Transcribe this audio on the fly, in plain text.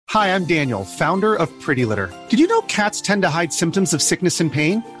Hi, I'm Daniel, founder of Pretty Litter. Did you know cats tend to hide symptoms of sickness and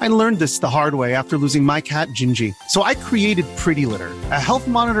pain? I learned this the hard way after losing my cat, Gingy. So I created Pretty Litter, a health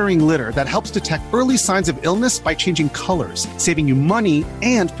monitoring litter that helps detect early signs of illness by changing colors, saving you money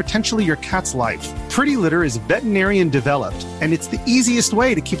and potentially your cat's life. Pretty Litter is veterinarian developed, and it's the easiest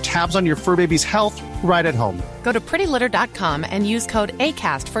way to keep tabs on your fur baby's health right at home. Go to prettylitter.com and use code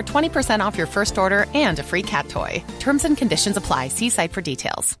ACAST for 20% off your first order and a free cat toy. Terms and conditions apply. See site for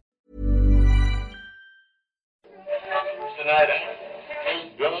details.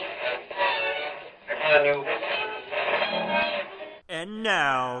 And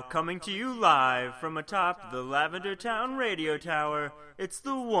now, coming to you live from atop the Lavender Town Radio Tower, it's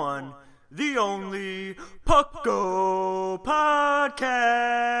the one, the only Puckle Podcast.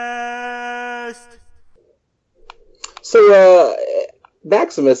 So,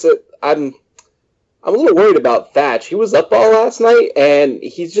 Maximus, I'm a little worried about Thatch. He was up all last night, and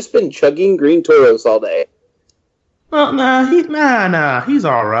he's just been chugging green Toros all day. Well, he's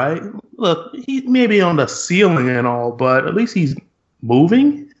all right. Look, he may be on the ceiling and all, but at least he's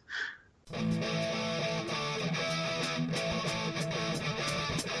moving.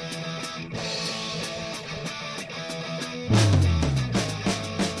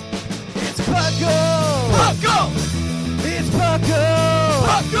 It's Puckle! Puckle! It's Puckle!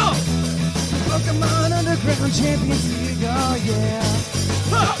 Puckle! Pokemon Underground Champions League, oh yeah!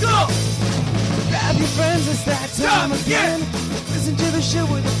 Puckle! Grab your friends, it's that time again. Listen to the show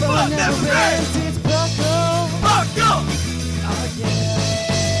where the fun never ends. It's Puckle! Puckle! Oh yeah!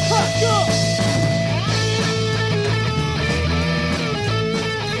 Puckle!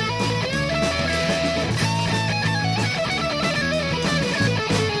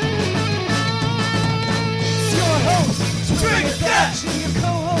 It's your host, Trigger Thatch, and your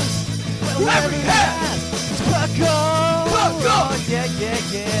co-host, Larry Hat. It's Puckle! Puckle! Oh yeah, yeah,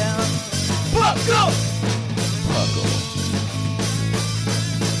 yeah! Puckle! Puckle.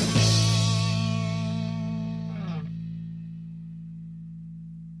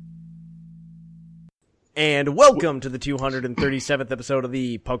 And welcome to the 237th episode of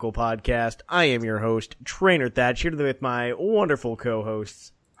the Puckle Podcast. I am your host, Trainer Thatch, here with my wonderful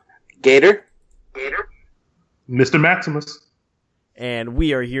co-hosts, Gator. Mr. Maximus. And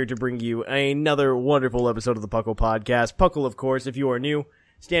we are here to bring you another wonderful episode of the Puckle Podcast. Puckle, of course, if you are new,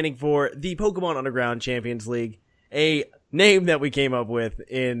 standing for the Pokemon Underground Champions League, a name that we came up with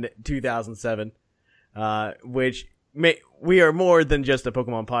in 2007, we are more than just a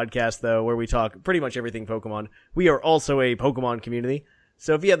Pokemon podcast, though, where we talk pretty much everything Pokemon. We are also a Pokemon community,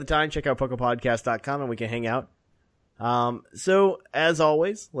 so if you have the time, check out PucklePodcast.com and we can hang out. So, as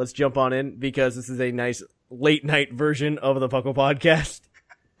always, let's jump on in, because this is a nice late-night version of the Puckle Podcast.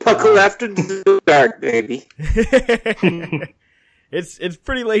 Puckle after dark, baby. It's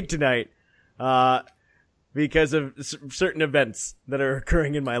pretty late tonight, because of certain events that are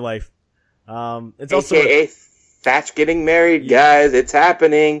occurring in my life. It's also AKA Thatch getting married, guys. It's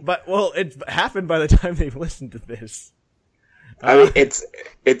happening. But, well, it's happened by the time they've listened to this. I mean,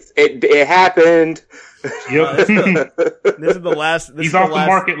 it happened. Yep. This is the last. He's off the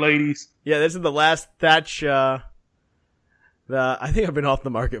market, ladies. Yeah, this is the last Thatch. I think I've been off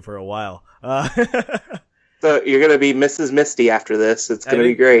the market for a while. So you're gonna be Mrs. Misty after this. It's gonna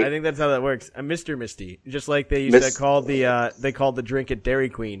be great. I think that's how that works. I'm Mr. Misty, just like they used to call they called the drink at Dairy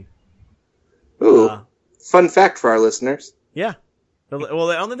Queen. Ooh, fun fact for our listeners. Yeah.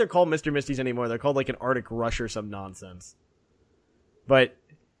 Well, I don't think they're called Mr. Misties anymore. They're called like an Arctic Rush or some nonsense. But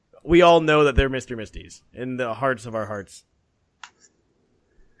we all know that they're Mr. Misties in the hearts of our hearts,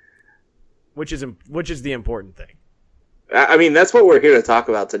 which is the important thing. I mean, that's what we're here to talk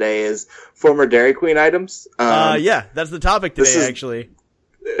about today is former Dairy Queen items. Yeah, that's the topic today, actually.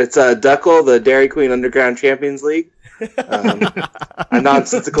 It's Duckle, the Dairy Queen Underground Champions League. A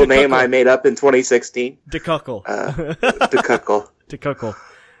nonsensical name I made up in 2016. DeCuckle. DeCuckle. DeCuckle.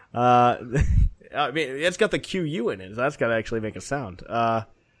 I mean, it's got the QU in it, so that's got to actually make a sound.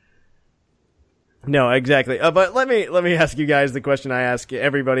 No, exactly. But let me ask you guys the question I ask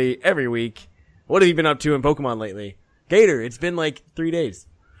everybody every week. What have you been up to in Pokemon lately? Gator, it's been like 3 days.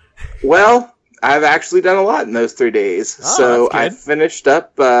 Well, I've actually done a lot in those 3 days. So I finished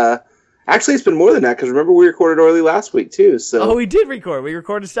up, actually it's been more than that, because remember we recorded early last week too. So. Oh, we did record. We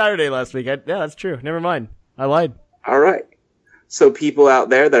recorded Saturday last week. Yeah, that's true. Never mind. I lied. All right. So people out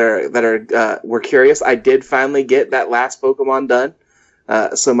there that were curious, I did finally get that last Pokemon done.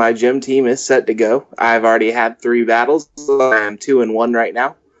 So my gym team is set to go. I've already had 3 battles. So I am 2-1 right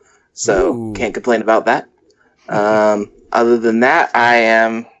now. So can't complain about that. Other than that, I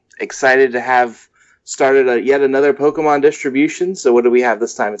am excited to have started yet another Pokemon distribution. So what do we have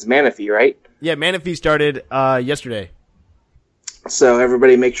this time? It's Manaphy, right? Yeah, Manaphy started yesterday. So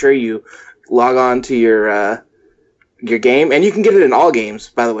everybody make sure you log on to your game. And you can get it in all games,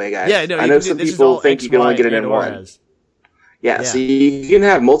 by the way, guys. Yeah, no, I know some people think you can only get it in one. Yeah, so you can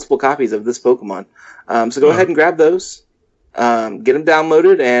have multiple copies of this Pokemon. So go ahead and grab those, get them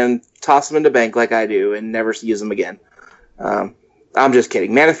downloaded, and toss them into bank like I do, and never use them again. I'm just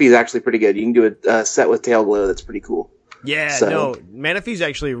kidding. Manaphy is actually pretty good. You can do a set with Tail Glow that's pretty cool. Yeah, no, Manaphy's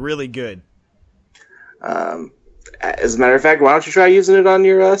actually really good. As a matter of fact, why don't you try using it on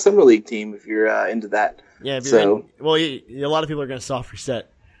your Summer League team if you're into that? Yeah, if you're a lot of people are going to soft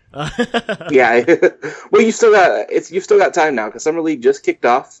reset. Yeah, well, you've still got time now because Summer League just kicked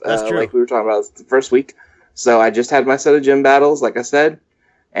off. That's true. Like we were talking about the first week. So I just had my set of gym battles, like I said,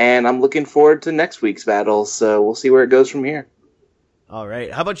 and I'm looking forward to next week's battles. So we'll see where it goes from here. All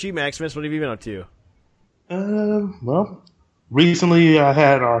right. How about you, Maximus? What have you been up to? Well, recently I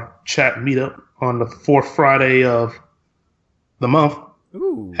had our chat meetup on the fourth Friday of the month.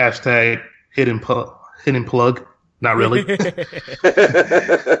 Ooh. Hashtag hidden plug. Not really.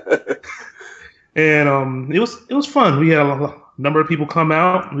 And it was fun. We had a number of people come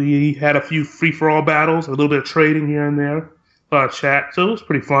out. We had a few free-for-all battles, a little bit of trading here and there, chat. So it was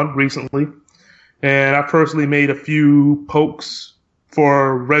pretty fun recently. And I personally made a few pokes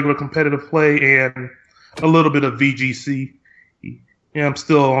for regular competitive play and a little bit of VGC. Yeah, I'm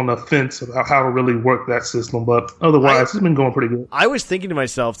still on the fence about how to really work that system, but otherwise, it's been going pretty good. I was thinking to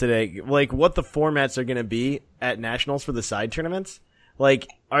myself today, like, what the formats are going to be at Nationals for the side tournaments. Like,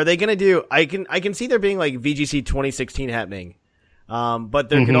 are they going to do? I can see there being like VGC 2016 happening, but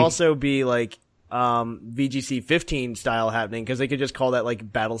there could also be like VGC 15 style happening because they could just call that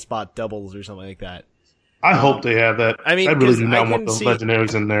like Battle Spot doubles or something like that. I hope they have that. I mean, I really do not want those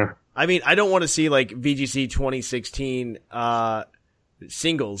legendaries in there. I mean, I don't want to see like VGC 2016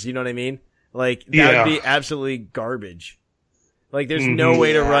 singles. You know what I mean? Like that would be absolutely garbage. Like, there's no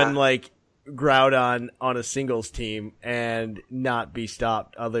way to run like Groudon on a singles team and not be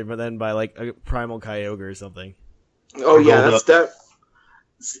stopped other than by like a Primal Kyogre or something. Oh yeah, that's that.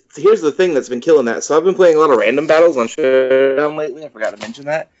 Here's the thing that's been killing that. So I've been playing a lot of random battles on Showdown lately. I forgot to mention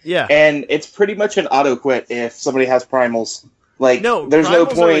that. Yeah. And it's pretty much an auto quit if somebody has primals. Like, there's no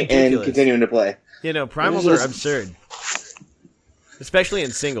point in continuing to play. You know, primals are absurd. Especially in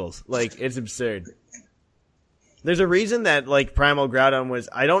singles. Like, it's absurd. There's a reason that, like, Primal Groudon was...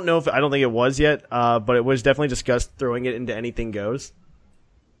 I don't think it was yet, but it was definitely discussed throwing it into Anything Goes.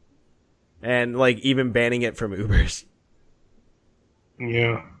 And, like, even banning it from Ubers.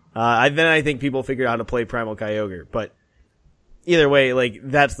 Yeah. Then I think people figured out how to play Primal Kyogre, but either way, like,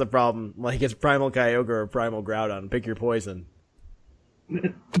 that's the problem. Like, it's Primal Kyogre or Primal Groudon. Pick your poison.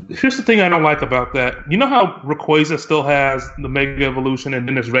 Here's the thing I don't like about that. You know how Rayquaza still has the Mega Evolution and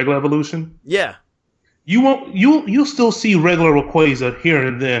then there's regular evolution? Yeah. You'll still see regular Rayquaza here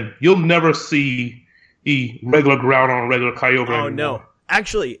and then. You'll never see the regular Groudon, regular Kyogre anymore. No.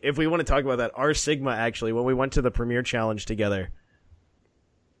 Actually, if we want to talk about that, our Sigma, actually, when we went to the Premier Challenge together,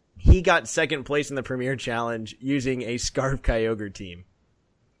 he got second place in the Premier Challenge using a Scarf Kyogre team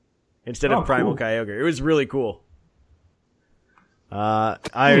instead of Primal Kyogre. It was really cool.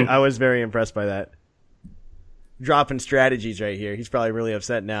 I was very impressed by that. Dropping strategies right here. He's probably really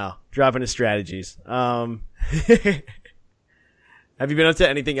upset now. Dropping his strategies. Have you been up to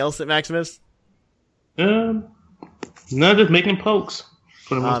anything else at Maximus? No, just making pokes.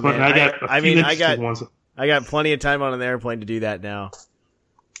 For the most part. I got plenty of time on an airplane to do that now.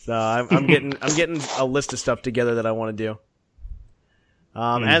 So I'm getting a list of stuff together that I want to do.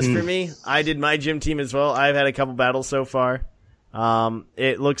 As for me, I did my gym team as well. I've had a couple battles so far.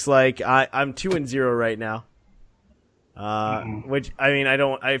 It looks like I'm 2-0 right now. Which, I mean,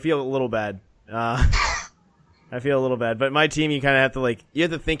 I feel a little bad. I feel a little bad, but my team, you kind of have to you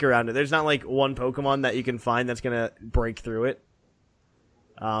have to think around it. There's not like one Pokemon that you can find that's going to break through it.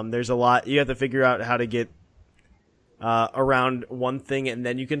 There's a lot. You have to figure out how to get, around one thing and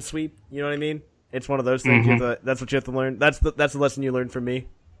then you can sweep. You know what I mean? It's one of those things. That's what you have to learn. That's the lesson you learned from me.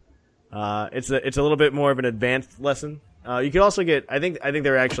 It's a little bit more of an advanced lesson. You could also get, I think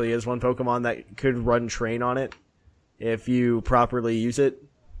there actually is one Pokemon that could run Train on it if you properly use it.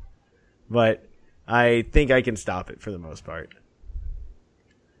 But I think I can stop it for the most part.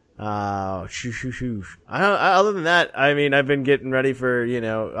 Other than that, I mean, I've been getting ready for,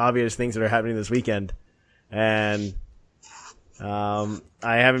 obvious things that are happening this weekend. And, I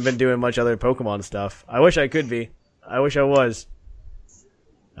haven't been doing much other Pokemon stuff. I wish I could be. I wish I was.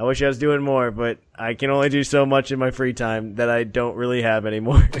 I wish I was doing more, but I can only do so much in my free time that I don't really have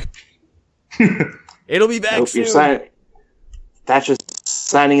anymore. It'll be back soon. Thatcher's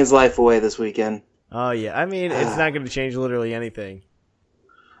signing his life away this weekend. Oh yeah, I mean it's not going to change literally anything.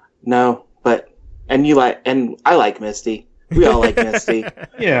 No, but and I like Misty. We all like Misty.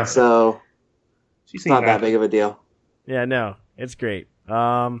 Yeah. So She's it's not that big of a deal. Yeah, no, it's great.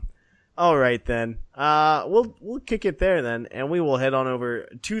 All right then. We'll kick it there then, and we will head on over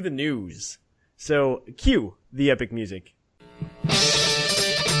to the news. So cue the epic music.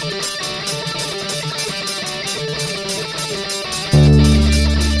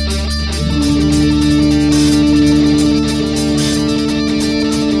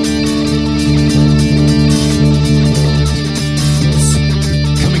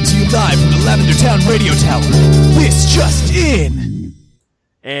 Live from the Lavender Town Radio Tower. This just in.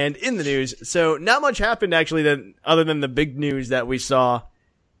 And in the news, so not much happened actually other than the big news that we saw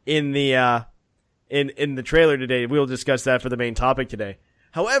in the in the trailer today. We'll discuss that for the main topic today.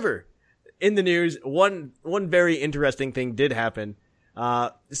 However, in the news, one very interesting thing did happen.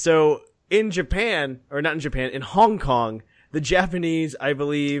 So in Japan, or not in Japan, in Hong Kong, the Japanese, I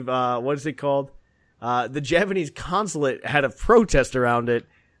believe, what is it called? The Japanese consulate had a protest around it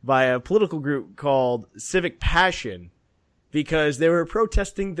by a political group called Civic Passion, because they were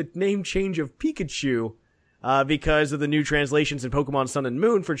protesting the name change of Pikachu, because of the new translations in Pokemon Sun and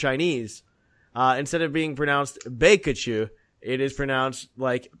Moon for Chinese. Instead of being pronounced Baikachu, it is pronounced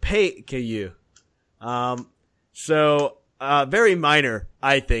like Peikayu. So, very minor,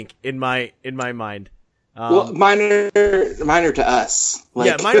 I think, in my mind. Well, minor to us.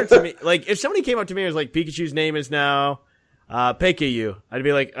 Yeah, minor to me. Like, if somebody came up to me and was like, Pikachu's name is now Peikayu, I'd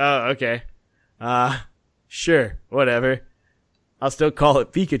be like, oh, okay. Sure, whatever. I'll still call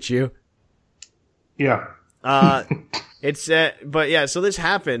it Pikachu. Yeah. But yeah, so this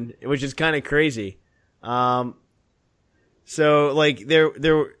happened, which is kind of crazy. So like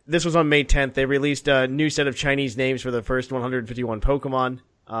this was on May 10th. They released a new set of Chinese names for the first 151 Pokemon.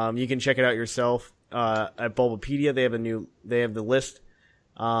 You can check it out yourself, at Bulbapedia. They have the list.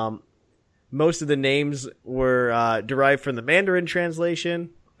 Most of the names were derived from the Mandarin translation,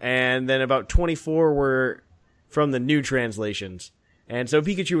 and then about 24 were from the new translations. And so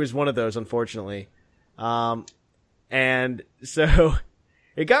Pikachu is one of those, unfortunately. And so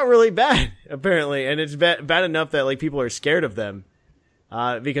it got really bad, apparently, and it's bad enough that like people are scared of them,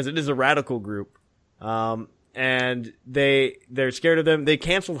 because it is a radical group. And they're scared of them. They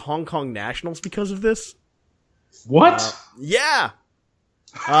canceled Hong Kong Nationals because of this. What? Yeah.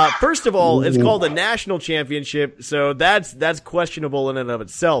 First of all, it's called a national championship, so that's questionable in and of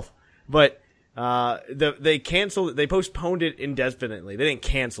itself. But they postponed it indefinitely. They didn't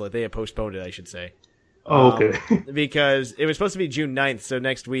cancel it; they had postponed it, I should say. Oh, okay. Because it was supposed to be June 9th, so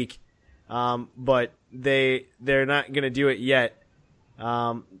next week. But they're not gonna do it yet.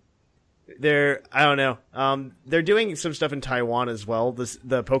 I don't know. They're doing some stuff in Taiwan as well.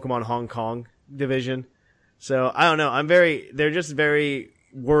 The Pokemon Hong Kong division. So I don't know. They're just very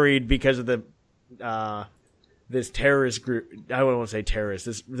worried because of the this terrorist group. I don't want to say terrorist.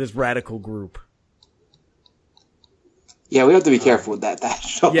 This radical group. Yeah, we have to be careful with that.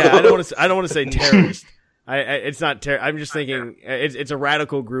 Yeah, I don't want to say terrorist. It's not I'm just thinking it's a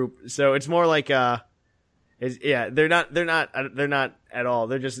radical group. So it's more like they're not at all.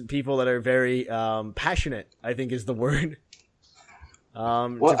 They're just people that are very passionate, I think is the word.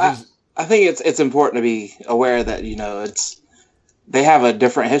 I think it's important to be aware that they have a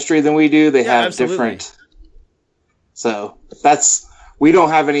different history than we do. They have absolutely. different. So we don't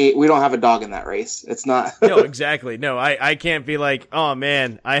have a dog in that race. It's not. No, exactly. No, I can't be like, oh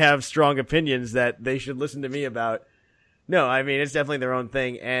man, I have strong opinions that they should listen to me about. No, I mean, it's definitely their own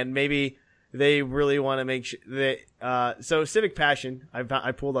thing. And maybe they really want to make sure that, so Civic Passion,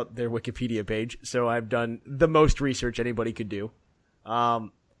 I pulled up their Wikipedia page. So I've done the most research anybody could do.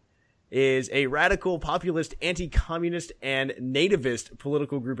 Is a radical, populist, anti-communist, and nativist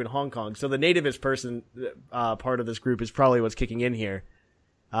political group in Hong Kong. So the nativist part of this group is probably what's kicking in here,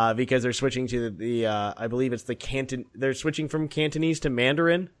 because they're switching to the I believe it's the they're switching from Cantonese to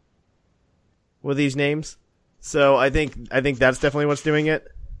Mandarin with these names. So I think that's definitely what's doing it.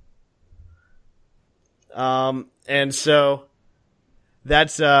 And so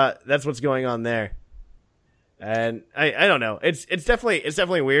that's what's going on there. And I don't know. It's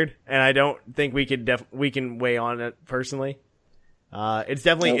definitely weird, and I don't think we can weigh on it personally. It's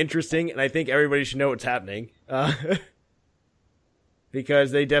definitely interesting, and I think everybody should know what's happening.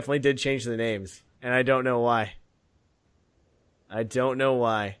 Because they definitely did change the names, and I don't know why. I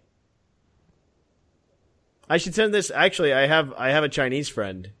should send this. Actually, I have a Chinese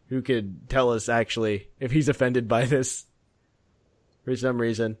friend who could tell us actually if he's offended by this for some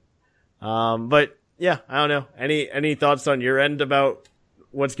reason. But yeah, I don't know. Any thoughts on your end about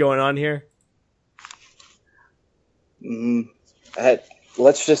what's going on here?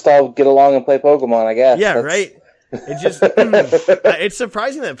 Let's just all get along and play Pokemon, I guess. Yeah, right. It just it's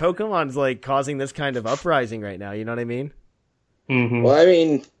surprising that Pokemon's like causing this kind of uprising right now. You know what I mean? Mm-hmm. Well, I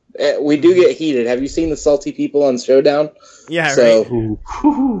mean, we do get heated. Have you seen the salty people on Showdown? Yeah, so,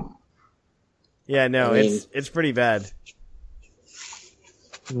 right. Yeah, no, it's pretty bad.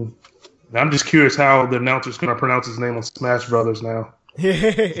 I'm just curious how the announcer's going to pronounce his name on Smash Brothers now.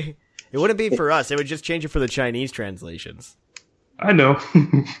 It wouldn't be for us. It would just change it for the Chinese translations. I know.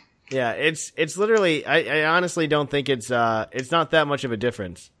 Yeah, it's literally. I honestly don't think it's not that much of a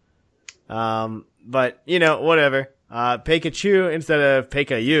difference. But you know, whatever. Pikachu instead of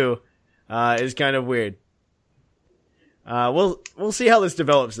Pikachu is kind of weird. We'll see how this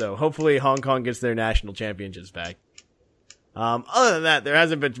develops though. Hopefully, Hong Kong gets their national championships back. Other than that, there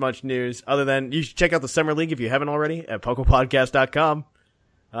hasn't been much news. Other than you should check out the Summer League if you haven't already at PokePodcast.com.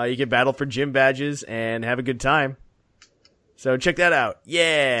 You can battle for gym badges and have a good time. So check that out.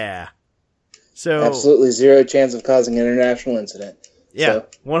 Yeah. So absolutely zero chance of causing an international incident. Yeah, so.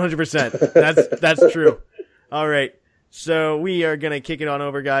 100%. That's true. All right. So we are going to kick it on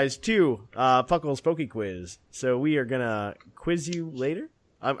over, guys, to Puckle's Poke Quiz. So we are going to quiz you later.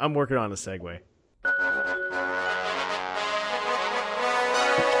 I'm working on a segue.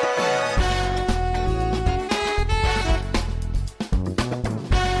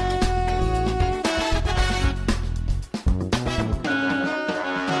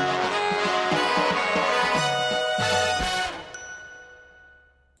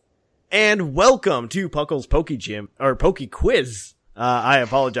 And welcome to Puckle's Poke Gym, or Poke Quiz. I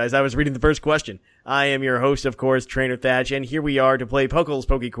apologize, I was reading the first question. I am your host, of course, Trainer Thatch, and here we are to play Puckle's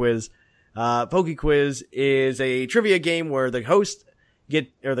Poke Quiz. Poke Quiz is a trivia game where the co-hosts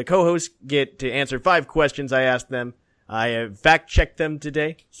get to answer 5 questions I asked them. I have fact-checked them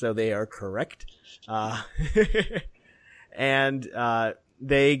today, so they are correct. And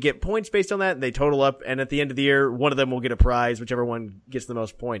they get points based on that, and they total up, and at the end of the year, one of them will get a prize, whichever one gets the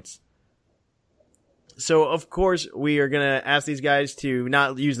most points. So, of course, we are going to ask these guys to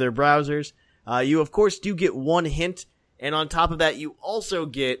not use their browsers. You, of course, do get 1 hint, and on top of that, you also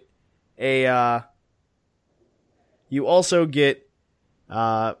get you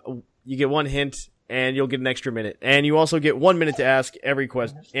get 1 hint, and you'll get an extra minute. And you also get 1 minute to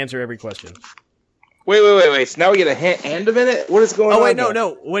answer every question. Wait. So now we get a hint and a minute? What is going on? Oh, wait, here?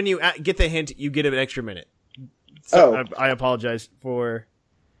 no. When you get the hint, you get an extra minute. So I apologize for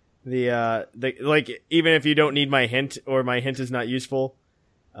the even if you don't need my hint or my hint is not useful,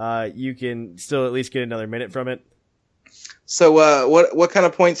 you can still at least get another minute from it. So what kind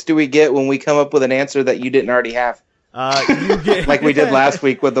of points do we get when we come up with an answer that you didn't already have? You get like we did last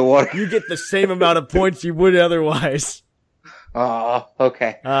week with the water. You get the same amount of points you would otherwise. Oh,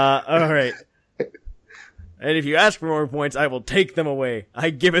 okay. All right. And if you ask for more points, I will take them away. I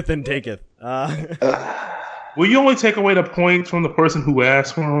giveth and taketh. Will you only take away the points from the person who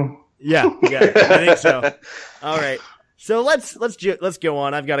asked for them? Yeah, I think so. All right. So let's go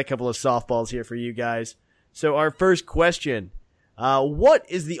on. I've got a couple of softballs here for you guys. So our first question, what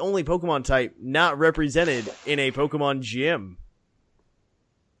is the only Pokemon type not represented in a Pokemon gym?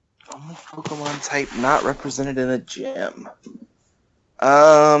 Only Pokemon type not represented in a gym.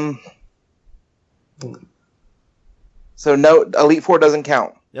 So no, Elite Four doesn't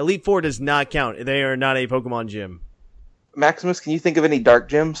count. Elite Four does not count. They are not a Pokemon gym. Maximus, can you think of any dark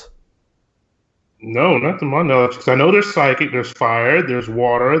gyms? No, not to my knowledge. Because I know there's Psychic, there's Fire, there's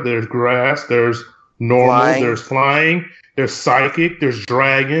Water, there's Grass, there's Normal, there's Flying, there's Psychic, there's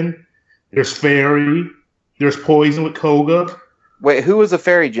Dragon, there's Fairy, there's Poison with Koga. Wait, who was a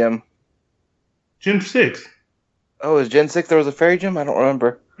Fairy gym? Gym 6. Oh, is Gen 6 there was a Fairy gym? I don't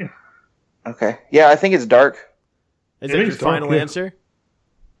remember. Yeah. Okay. Yeah, I think it's Dark. Is that your final answer?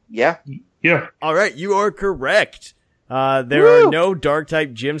 Yeah. Yeah. All right, you are correct. There are no dark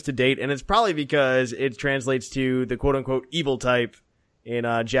type gyms to date, and it's probably because it translates to the quote unquote evil type in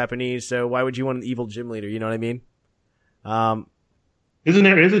Japanese. So why would you want an evil gym leader? You know what I mean? Is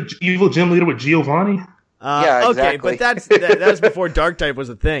an evil gym leader with Giovanni? Yeah, exactly. Okay, but that's before dark type was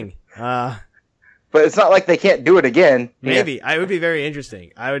a thing. But it's not like they can't do it again. Maybe. Yeah. It would be very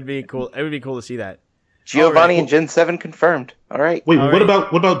interesting. It would be cool to see that. Giovanni and Gen 7 confirmed. All right. Wait, what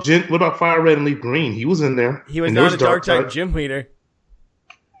about Fire Red and Leaf Green? He was in there. He was not a dark type gym leader.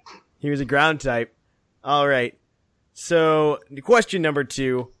 He was a ground type. All right. So, question number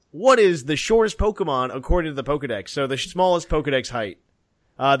 2. What is the shortest Pokemon according to the Pokedex? So, the smallest Pokedex height.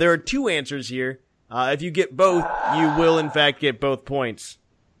 There are 2 answers here. If you get both, you will in fact get both points.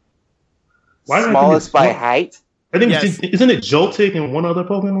 Smallest by height? I think Yes. isn't it Joltik and one other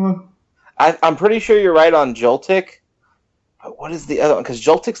Pokemon? I'm pretty sure you're right on Joltik. But what is the other one? Because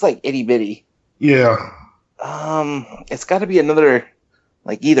Joltik's like itty bitty. Yeah. It's got to be another,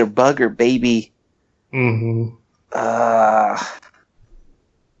 like either bug or baby. Mm-hmm. Uh,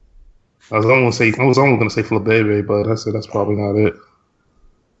 I was almost gonna say Flabébé, but I said that's probably not it.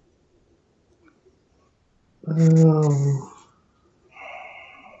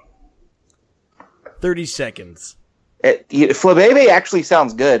 30 seconds. Flabébé actually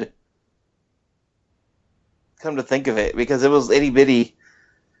sounds good. Come to think of it, because it was itty bitty.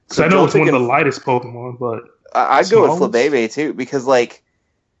 So I know it's Joltik one of the and- lightest Pokemon, but I'd go with Smallest? Flabébé too, because like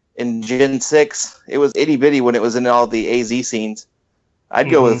in Gen 6, it was itty bitty when it was in all the AZ scenes. I'd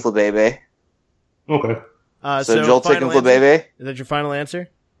go with Flabébé. okay. So Joltik and final answer? Flabébé? Is that your final answer?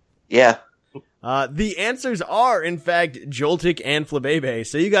 Yeah. The answers are, in fact, Joltik and Flabébé.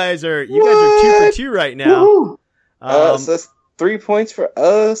 So you guys are 2 for 2 right now. Woo-hoo. So that's 3 points for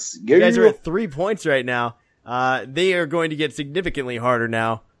us. You guys are at 3 points right now. They are going to get significantly harder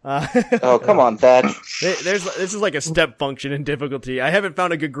now. Oh, come on, Thatch. This is like a step function in difficulty. I haven't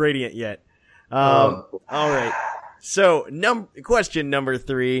found a good gradient yet. All right. So, question number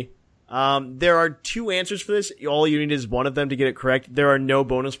 3. There are 2 answers for this. All you need is one of them to get it correct. There are no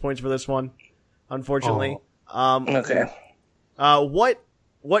bonus points for this one, unfortunately. Okay.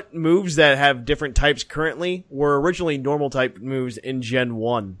 What moves that have different types currently were originally normal type moves in Gen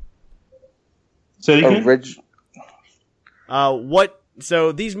 1? Say it again.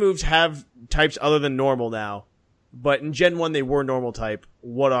 So these moves have types other than normal now, but in Gen 1 they were normal type.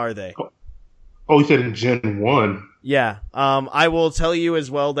 What are they? Oh, you said in Gen 1. Yeah. I will tell you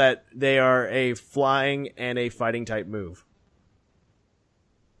as well that they are a flying and a fighting type move.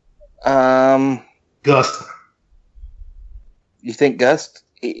 Gust. You think Gust?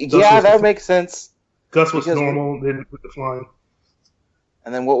 Yeah, was that the- would make sense. Gust was Because- normal, then with the flying.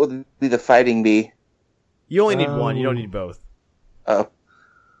 And then what would be the fighting be? You only need one. You don't need both. Oh.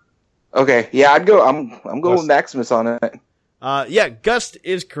 Okay, yeah, I'd go. I'm going with Gust. Maximus on it. Yeah, Gust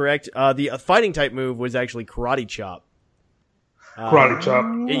is correct. The fighting type move was actually Karate Chop. Karate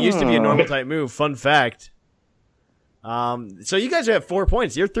Chop. It used to be a normal type move. Fun fact. So you guys are at 4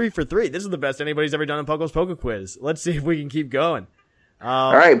 points. You're 3 for 3. This is the best anybody's ever done in Puckle's Poke Quiz. Let's see if we can keep going.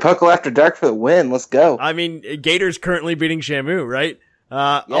 All right, Puckle After Dark for the win. Let's go. I mean, Gator's currently beating Shamu, right?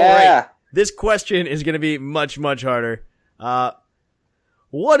 All Yeah. right. This question is going to be much, much harder.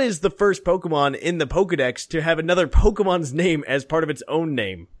 What is the first Pokemon in the Pokedex to have another Pokemon's name as part of its own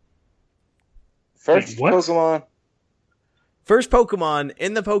name? First What? Pokemon. First Pokemon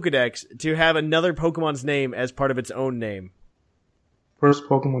in the Pokedex to have another Pokemon's name as part of its own name. First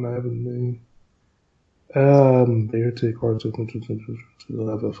Pokemon I ever named. Beartic,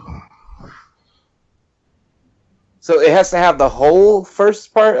 So it has to have the whole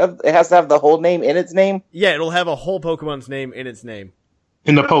first part of. It has to have the whole name in its name. Yeah, it'll have a whole Pokemon's name in its name.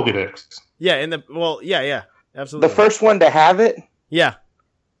 in the Pokedex. Yeah, yeah, absolutely. The first one to have it, Yeah.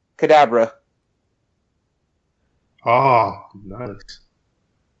 Kadabra. Oh, nice.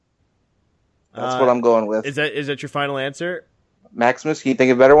 That's what I'm going with. Is that your final answer? Maximus, can you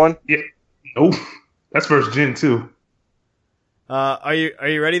think of a better one? Yeah. Oh, that's first Gen 2. Are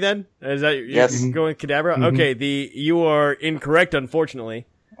you ready then? Is that Yes. you're going with Kadabra? Mhm. Okay, you are incorrect, unfortunately.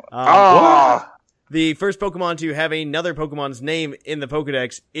 The first Pokemon to have another Pokemon's name in the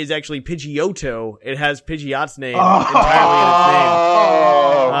Pokedex is actually Pidgeotto. It has Pidgeot's name entirely in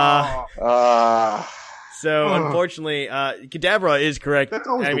its name. So unfortunately, Kadabra is correct. That's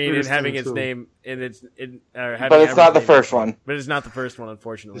always I the mean, in weirdest having thing, its too. name in its But it's not the first one. But it's not the first one,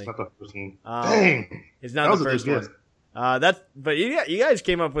 unfortunately. It's not the first one. Um, Dang. It's That not was the a first good one. guess. But you guys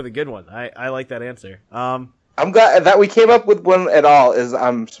came up with a good one. I like that answer. I'm glad that we came up with one at all.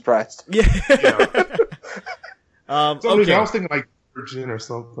 I'm surprised. Yeah. So Okay. I was thinking like Virgin or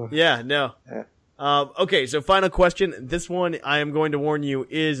something. Yeah. No. Yeah. Okay. So final question. This one I am going to warn you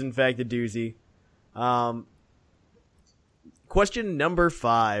is in fact a doozy. Question number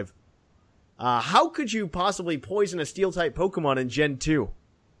 5. How could you possibly poison a steel type Pokemon in Gen 2?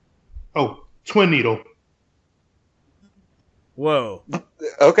 Oh, Twin Needle. Whoa.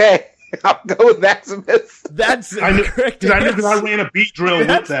 Okay, I'll go with Maximus. That's the I knew correct because answer. I ran a beat drill with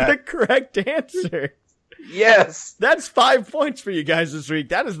That's the that. correct answer. Yes. That's 5 points for you guys this week.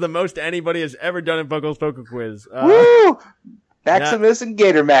 That is the most anybody has ever done in Puckle's Poke Quiz. Woo! Maximus and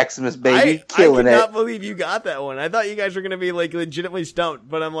Gator Maximus, baby, I killing could not it. believe you got that one. I thought you guys were going to be like legitimately stumped,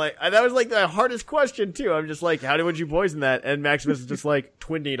 but I'm like, that was like the hardest question too. I'm just like, how would you poison that? And Maximus is just like,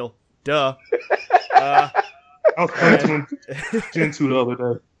 Twin Needle. Duh. I was playing Gen 2 the other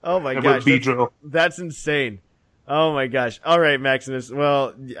day. Oh my and gosh, with Beedrill. that's insane. Oh my gosh. All right, Maximus.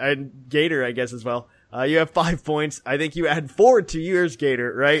 Well, and Gator, I guess as well. You have 5 points. I think you add 4 to yours,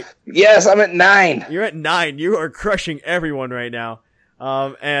 Gator, right? Yes, I'm at 9. You're at 9. You are crushing everyone right now.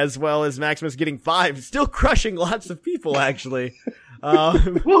 As well as Maximus getting 5, still crushing lots of people, actually.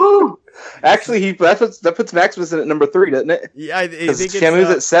 Woohoo! Actually, that puts Maximus in at number 3, doesn't it? Yeah, I Because think Shamu's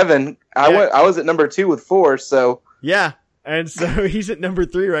it's, at 7. I was at number 2 with 4, so yeah, and so he's at number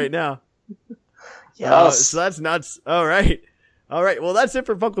 3 right now. yes. So that's nuts. All right. Well, that's it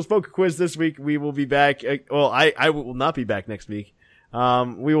for Funkle's Poker Quiz this week. We will be back. I will not be back next week.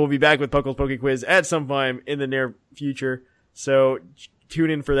 We will be back with Funkle's Poker Quiz at some time in the near future. So tune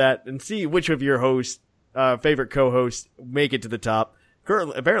in for that and see which of your hosts, favorite co-hosts, make it to the top.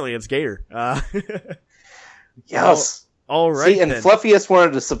 Currently, apparently it's Gator. Yes. All right. See, and then. Fluffiest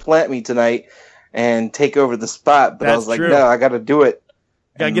wanted to supplant me tonight and take over the spot, but I That's was like, true. no, I got to do it.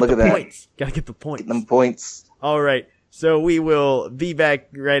 Gotta And get look the at that. points. Gotta get the points. Get them points. All right. So we will be back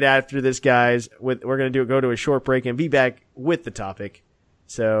right after this, guys. We're going to go to a short break and be back with the topic.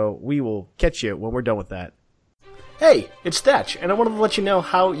 So we will catch you when we're done with that. Hey, it's Thatch, and I wanted to let you know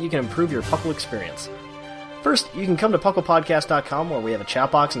how you can improve your Puckle experience. First, you can come to PucklePodcast.com, where we have a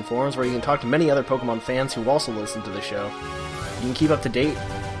chat box and forums where you can talk to many other Pokemon fans who also listen to the show. You can keep up to date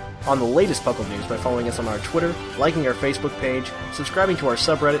on the latest Puckle news by following us on our Twitter, liking our Facebook page, subscribing to our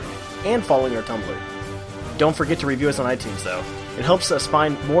subreddit, and following our Tumblr. Don't forget to review us on iTunes, though. It helps us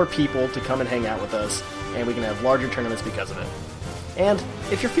find more people to come and hang out with us, and we can have larger tournaments because of it. And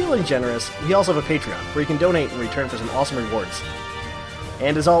if you're feeling generous, we also have a Patreon, where you can donate in return for some awesome rewards.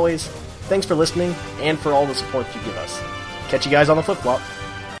 And as always, thanks for listening, and for all the support that you give us. Catch you guys on the flip-flop.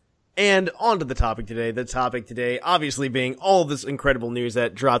 And on to the topic today. The topic today, obviously, being all of this incredible news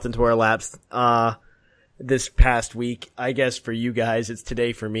that dropped into our laps this past week. I guess for you guys, it's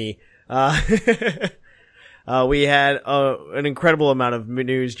today for me. We had an incredible amount of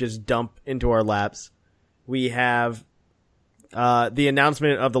news just dump into our laps. We have the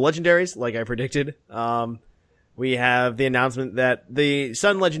announcement of the legendaries, like I predicted. We have the announcement that the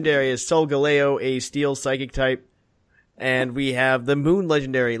Sun legendary is Solgaleo, a steel psychic type. And we have the Moon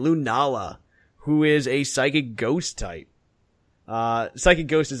legendary, Lunala, who is a psychic ghost type. Psychic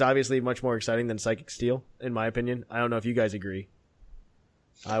ghost is obviously much more exciting than psychic steel, in my opinion. I don't know if you guys agree.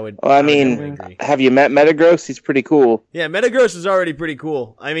 Well, I mean, agree. have you met Metagross? He's pretty cool. Yeah, Metagross is already pretty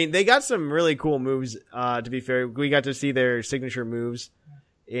cool. I mean, they got some really cool moves, to be fair. We got to see their signature moves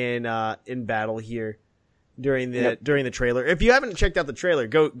in battle here during the trailer. If you haven't checked out the trailer,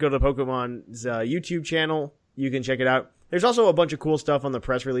 go to Pokemon's YouTube channel. You can check it out. There's also a bunch of cool stuff on the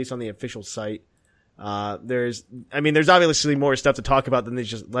press release on the official site. There's obviously more stuff to talk about than these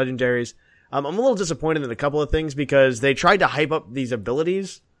just legendaries. I'm a little disappointed in a couple of things because they tried to hype up these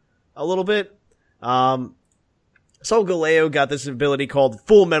abilities a little bit. Solgaleo got this ability called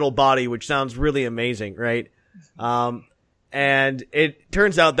Full Metal Body, which sounds really amazing, right? And it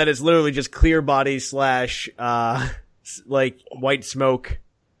turns out that it's literally just clear body / like white smoke,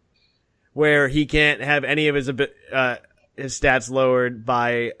 where he can't have any of his stats lowered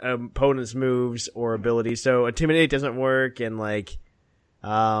by opponent's moves or abilities. So Intimidate doesn't work, and like,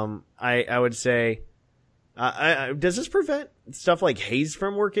 I would say, does this prevent stuff like Haze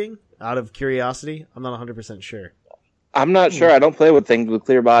from working? Out of curiosity, I'm not 100% sure. I'm not sure. I don't play with things with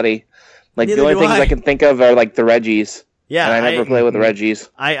clear body. Like, Neither the only do things I I can think of are like the Reggies. Yeah, and I never play with the Reggies.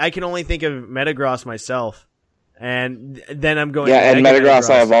 I can only think of Metagross myself, and then I'm going. Yeah, and Mega Metagross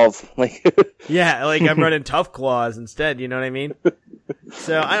I evolve. Like, yeah, like I'm running Tough Claws instead. You know what I mean?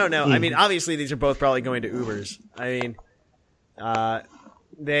 So I don't know. I mean, obviously these are both probably going to Ubers. I mean,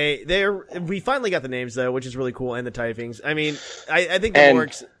 we finally got the names though, which is really cool, and the typings. I mean, I think the more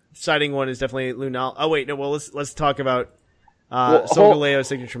exciting one is definitely Lunala. Oh wait, no. Well, let's talk about Solgaleo's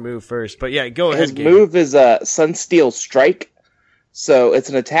signature move first. But yeah, go ahead. His move is Sunsteel Strike. So it's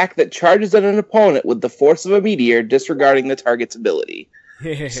an attack that charges at an opponent with the force of a meteor, disregarding the target's ability.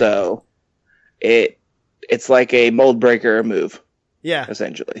 So it's like a mold breaker move. Yeah,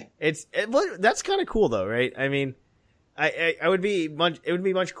 essentially. That's kind of cool though, right? I mean, it would be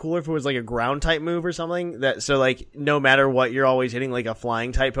much cooler if it was like a ground type move or something so like no matter what, you're always hitting like a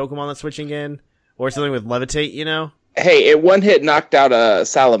flying type Pokemon that's switching in, or something with Levitate, you know? Hey, it one hit knocked out a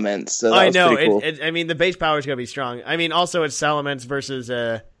Salamence, so that was pretty cool. I mean, the base power is gonna be strong. I mean, also it's Salamence versus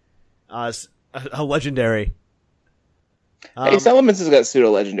a legendary. Hey, Salamence has got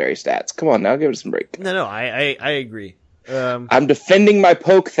pseudo legendary stats. Come on now, give it some break. No, I agree. I'm defending my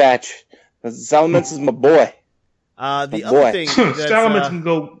poke, Thatch. Salamence is my boy. The other thing, Salamence can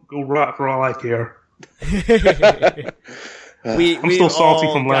go rot for all I care. We still salty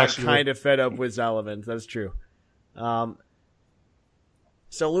all from last year. kind of fed up with Salamence. That's true. So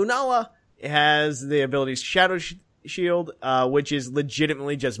Lunala has the ability Shadow Shield, which is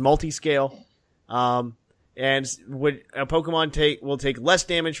legitimately just multi-scale. And would a Pokemon will take less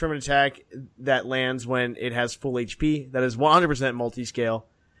damage from an attack that lands when it has full HP. That is 100% multi-scale.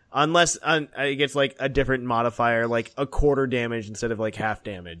 Unless it gets like a different modifier, like a quarter damage instead of like half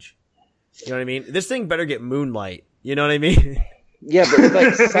damage. You know what I mean? This thing better get Moonlight. You know what I mean? Yeah, but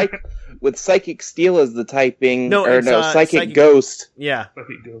with like with Psychic Steel as the typing, Psychic Ghost. Yeah.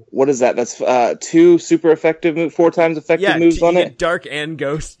 What is that? That's 2 super effective, 4 times effective moves on it. Dark and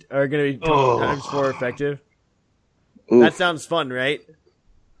Ghost are going to be times 4 effective. Oof. That sounds fun, right?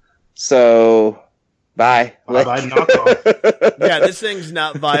 So, bye. Bye knockoff. Yeah, this thing's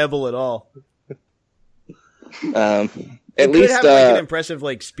not viable at all. At it least could have like an impressive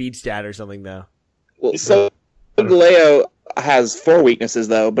like speed stat or something though. Well, so Galeo has 4 weaknesses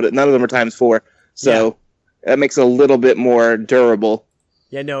though, but none of them are times 4. So that makes it a little bit more durable.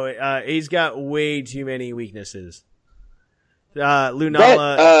 Yeah, no, he's got way too many weaknesses.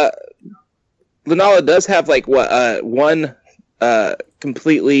 Lunala does have like one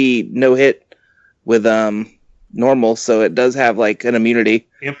completely no hit with normal, so it does have like an immunity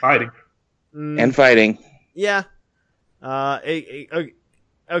and fighting. And fighting. Yeah. Okay,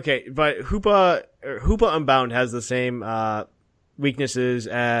 but Hoopa Unbound has the same weaknesses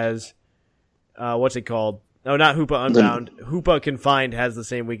as what's it called? No, not Hoopa Unbound. Hoopa Confined has the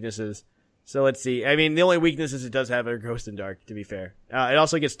same weaknesses. So let's see. I mean, the only weaknesses it does have are Ghost and Dark, to be fair. It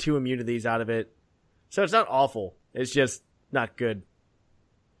also gets 2 immunities out of it. So it's not awful. It's just not good.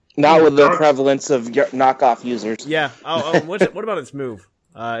 Not with the prevalence of knockoff users. Yeah. What about its move?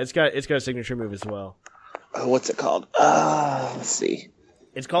 It's got a signature move as well. What's it called? Let's see.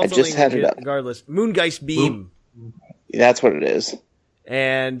 It's called regardless. Moongeist Beam. That's what it is.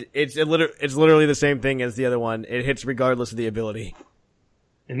 And it's literally the same thing as the other one. It hits regardless of the ability.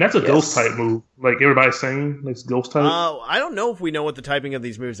 And that's a ghost type move. Like everybody's saying, it's ghost type. I don't know if we know what the typing of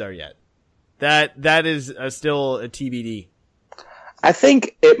these moves are yet. That is still a TBD. I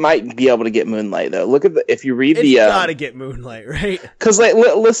think it might be able to get Moonlight though. Look at if you read it's gotta get Moonlight, right? Because like,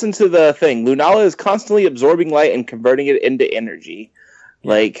 listen to the thing. Lunala is constantly absorbing light and converting it into energy. Yeah.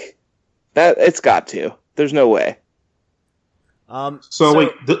 Like that, it's got to. There's no way. So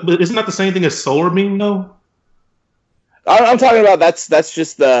wait, isn't that the same thing as Solar Beam though? I'm talking about that's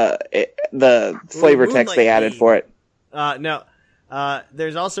just the flavor text they added for it. No.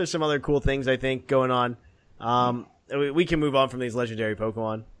 There's also some other cool things I think going on. We can move on from these legendary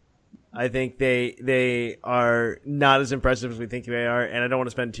Pokemon. I think they are not as impressive as we think they are, and I don't want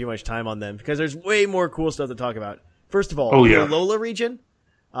to spend too much time on them because there's way more cool stuff to talk about. First of all, the Alola region.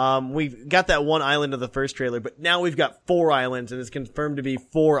 We've got that one island of the first trailer, but now we've got 4 islands, and it's confirmed to be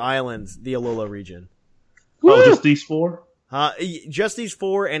 4 islands, the Alola region. Oh, just these 4? Just these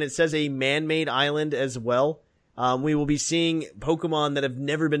 4, and it says a man-made island as well. We will be seeing Pokemon that have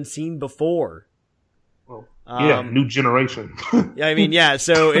never been seen before. New generation. Yeah, I mean, yeah.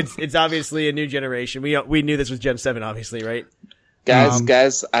 So it's obviously a new generation. We knew this was Gen 7, obviously, right?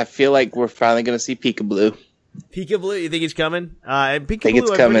 Guys, I feel like we're finally going to see Pikablue. Pikablue, you think it's coming?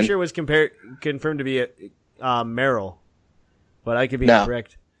 Pikablue, I'm pretty sure was confirmed to be a Meryl, but I could be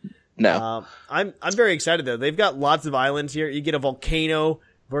incorrect. No, I'm very excited though. They've got lots of islands here. You get a volcano.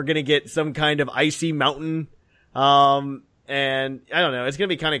 We're gonna get some kind of icy mountain. And I don't know, it's going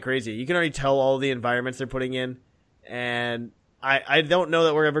to be kind of crazy. You can already tell all the environments they're putting in. And I don't know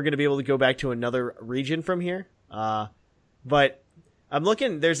that we're ever going to be able to go back to another region from here. But I'm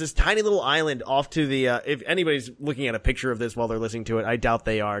looking, there's this tiny little island off to the, if anybody's looking at a picture of this while they're listening to it, I doubt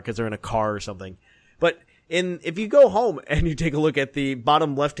they are because they're in a car or something. But if you go home and you take a look at the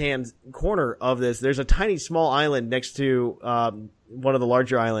bottom left-hand corner of this, there's a tiny small island next to, one of the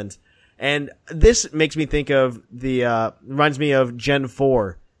larger islands. And this makes me think of reminds me of Gen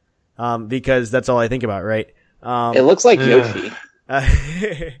 4, because that's all I think about, right? It looks like Yoshi.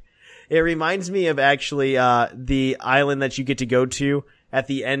 It reminds me of actually, the island that you get to go to at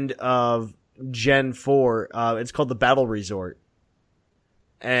the end of Gen 4. It's called the Battle Resort.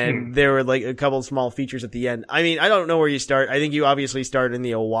 And there were like a couple of small features at the end. I mean, I don't know where you start. I think you obviously start in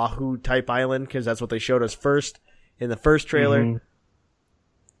the Oahu type island because that's what they showed us first in the first trailer. Mm-hmm.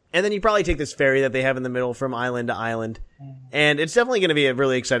 And then you probably take this ferry that they have in the middle from island to island. And it's definitely going to be a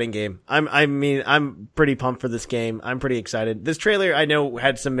really exciting game. I'm pretty pumped for this game. I'm pretty excited. This trailer, I know,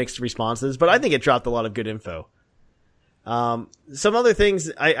 had some mixed responses, but I think it dropped a lot of good info. Some other things,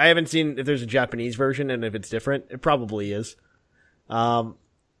 I haven't seen if there's a Japanese version and if it's different. It probably is.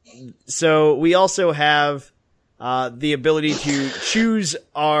 So we also have, the ability to choose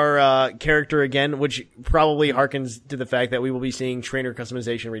our character again, which probably harkens to the fact that we will be seeing trainer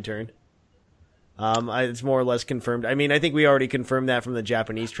customization return. It's more or less confirmed. I mean, I think we already confirmed that from the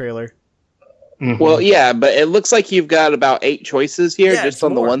Japanese trailer. Mm-hmm. Well, yeah, but it looks like you've got about 8 choices here just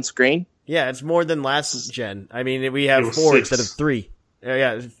on the one screen. Yeah, it's more than last gen. I mean, we have 4 instead of 3.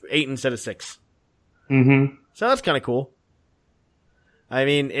 Yeah, 8 instead of 6. Mm-hmm. So that's kind of cool. I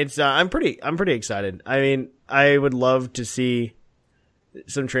mean, it's I'm pretty excited. I mean, I would love to see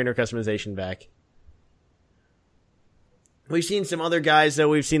some trainer customization back. We've seen some other guys, though.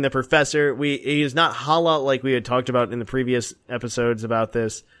 We've seen the professor. He is not Hala like we had talked about in the previous episodes about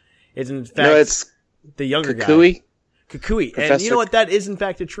this. It's in fact it's the younger Kukui. guy. Kukui. Professor. And you know what? That is in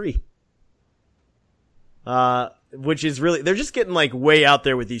fact a tree. Which is really, they're just getting like way out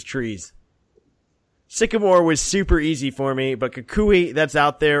there with these trees. Sycamore was super easy for me, but Kukui, that's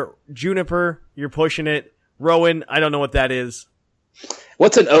out there. Juniper, you're pushing it. Rowan, I don't know what that is.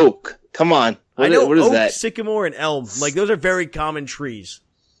 What's an oak? Come on. I know what is oak, that? sycamore, and elm. Like, those are very common trees.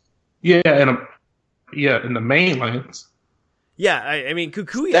 Yeah, in the mainlands. Yeah, I mean,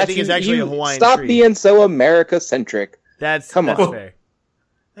 Kukui, I think, is actually a Hawaiian Stop tree. being so America-centric. That's Come on. fair.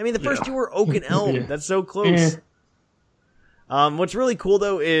 I mean, the first two were oak and elm. Yeah. That's so close. What's really cool,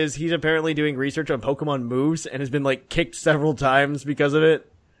 though, is he's apparently doing research on Pokemon moves and has been, like, kicked several times because of it.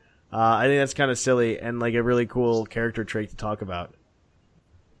 I think that's kind of silly and, like, a really cool character trait to talk about.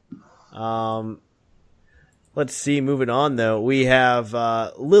 Let's see, moving on, though. We have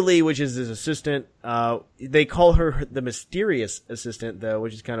Lily, which is his assistant. They call her the mysterious assistant, though,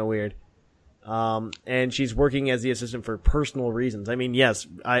 which is kind of weird. And she's working as the assistant for personal reasons. I mean, yes.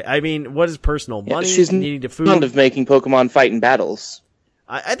 I mean, what is personal? Money? She's needing to food? fond of making Pokemon fight in battles.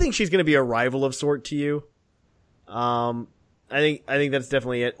 I think she's going to be a rival of sort to you. I think that's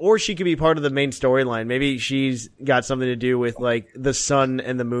definitely it. Or she could be part of the main storyline. Maybe she's got something to do with, like, the sun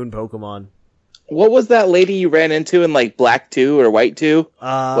and the moon Pokemon. What was that lady you ran into in, like, Black 2 or White 2?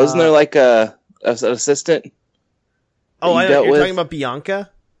 Wasn't there, like, an assistant? Oh, you're talking about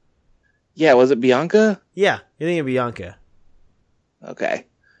Bianca? Yeah, was it Bianca? Yeah, you're thinking of Bianca. Okay.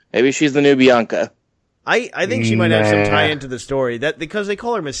 Maybe she's the new Bianca. I think she might have some tie into the story. That because they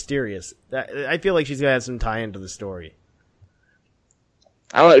call her mysterious. I feel like she's gonna have some tie into the story.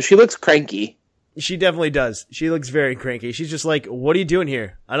 I don't know. She looks cranky. She definitely does. She looks very cranky. She's just like, "What are you doing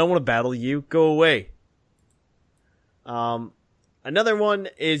here? I don't want to battle you. Go away." Another one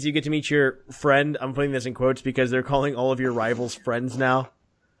is you get to meet your friend. I'm putting this in quotes because they're calling all of your rivals friends now.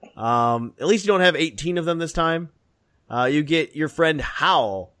 At least you don't have 18 of them this time. You get your friend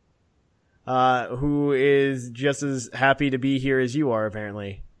Howl, who is just as happy to be here as you are,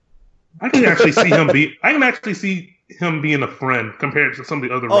 apparently. I can actually see him being a friend compared to some of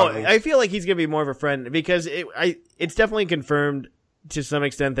the other rivals. I feel like he's gonna be more of a friend because it's definitely confirmed to some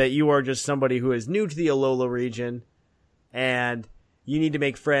extent that you are just somebody who is new to the Alola region, and you need to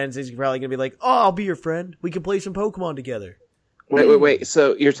make friends. He's probably gonna be like, "Oh, I'll be your friend. We can play some Pokemon together." Wait.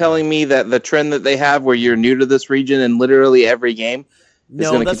 So you're telling me that the trend that they have where you're new to this region in literally every game is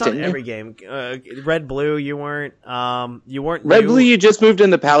No, going to that's continue? not every game. Red, Blue, you weren't. You weren't. Red new. Blue, you just moved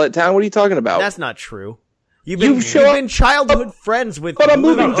into Pallet Town. What are you talking about? That's not true. You've been childhood friends with. But I'm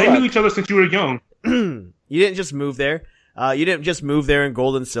Blue. moving. No, they knew each other since you were young. You didn't just move there. You didn't just move there in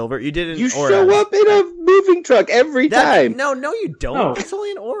Gold and Silver. You did it in You Oraz. show up in a moving truck every time. No, you don't. No. It's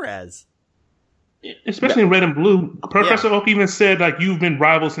only in Oraz. Especially in Red and Blue. Professor Oak even said, like, you've been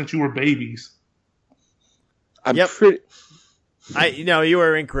rivals since you were babies. I'm Yep. pretty. No, you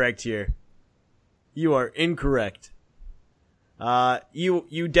are incorrect here. You are incorrect.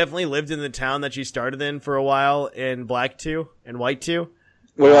 You definitely lived in the town that you started in for a while in Black 2 and White 2.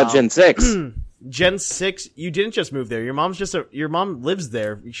 What about Gen 6? Gen 6, you didn't just move there. Your mom lives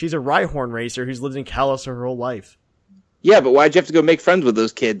there. She's a Rhyhorn racer who's lived in Kalos her whole life. Yeah, but why'd you have to go make friends with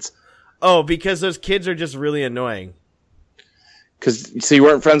those kids? Oh, because those kids are just really annoying. So you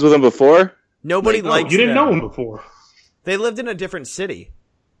weren't friends with them before? Nobody likes You didn't them. know him before. They lived in a different city.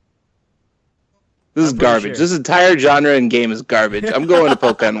 This is garbage. sure. This entire genre and game is garbage. I'm going to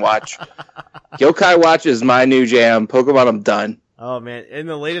Pokemon Watch. Yokai Watch is my new jam. Pokemon, I'm done. Oh man, in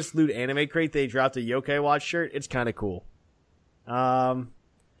the latest Loot Anime Crate, they dropped a Yokai Watch shirt. It's kind of cool.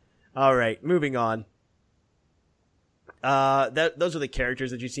 Alright, moving on. Those are the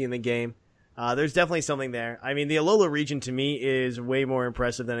characters that you see in the game. There's definitely something there. I mean, the Alola region to me is way more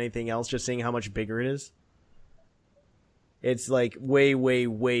impressive than anything else, just seeing how much bigger it is. It's like way, way,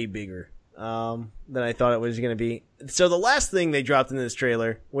 way bigger than I thought it was going to be. So the last thing they dropped in this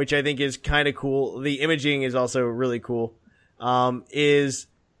trailer, which I think is kind of cool, the imaging is also really cool, is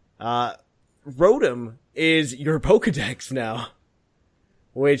Rotom is your Pokedex now,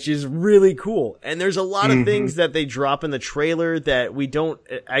 which is really cool. And there's a lot of things that they drop in the trailer that we don't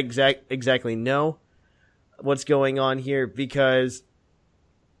exactly know what's going on here, because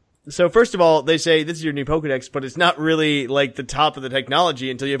so first of all, they say this is your new Pokedex, but it's not really like the top of the technology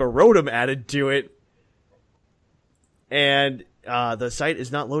until you have a Rotom added to it. And the site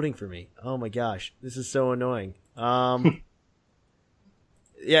is not loading for me. Oh my gosh, this is so annoying.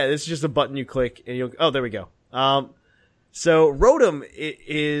 Yeah, this is just a button you click and you'll, oh, there we go. So Rotom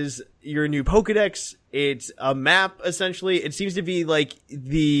is your new Pokedex. It's a map, essentially. It seems to be like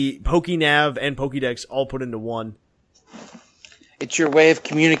the Pokenav and Pokedex all put into one. It's your way of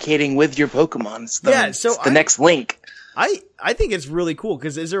communicating with your Pokemon. It's the next link. I think it's really cool,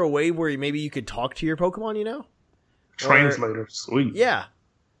 because is there a way where maybe you could talk to your Pokemon, you know? Translator, sweet. Yeah.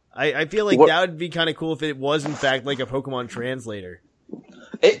 I feel like that would be kind of cool if it was, in fact, like a Pokemon translator.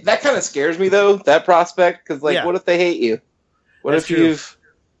 That kind of scares me, though, that prospect, because, what if they hate you? What if you've...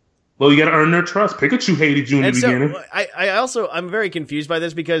 Well, you gotta earn their trust. Pikachu hated you in the beginning. I'm very confused by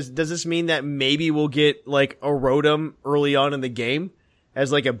this, because does this mean that maybe we'll get, like, a Rotom early on in the game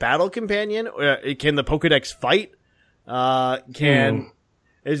as, like, a battle companion? Can the Pokedex fight?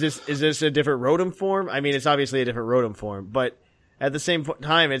 Is this a different Rotom form? I mean, it's obviously a different Rotom form, but at the same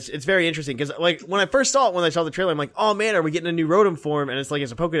time, it's very interesting, because, like, when I first saw it, when I saw the trailer, I'm like, oh man, are we getting a new Rotom form? And it's like,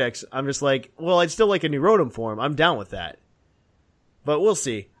 it's a Pokedex. I'm just like, well, I'd still like a new Rotom form. I'm down with that. But we'll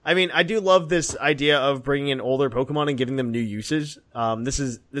see. I mean, I do love this idea of bringing in older Pokemon and giving them new uses. This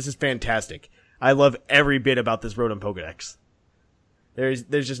is fantastic. I love every bit about this Rotom Pokedex.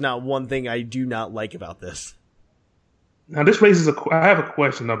 There's just not one thing I do not like about this. Now, this raises I have a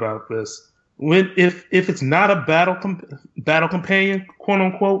question about this. If it's not a battle companion, quote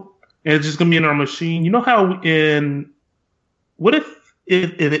unquote, and it's just gonna be in our machine, you know how what if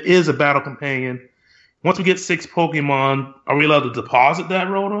it is a battle companion? Once we get 6 Pokemon, are we allowed to deposit that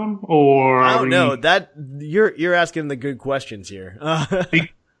Rotom, or I don't know. That you're asking the good questions here.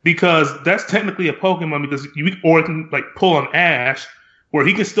 Because that's technically a Pokemon, because you can like pull an Ash where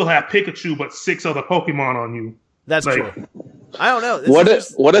he can still have Pikachu but 6 other Pokemon on you. That's true. I don't know. What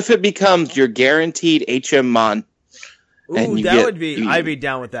if it becoms your guaranteed HM Mon? Ooh, that would be. I'd be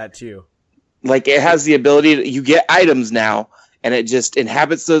down with that too. Like, it has the ability you get items now, and it just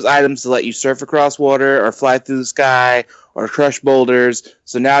inhabits those items to let you surf across water or fly through the sky or crush boulders.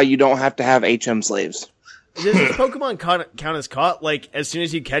 So now you don't have to have HM slaves. Does this Pokemon count as caught? Like, as soon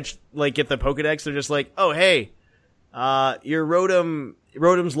as you get the Pokedex, they're just like, oh, hey, your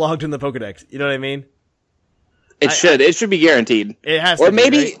Rotom's logged in the Pokedex. You know what I mean? It should be guaranteed. It has to be. Or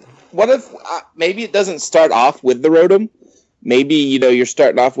maybe, right? What if, maybe it doesn't start off with the Rotom? Maybe, you're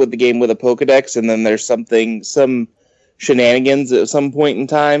starting off with the game with a Pokedex, and then there's some shenanigans at some point in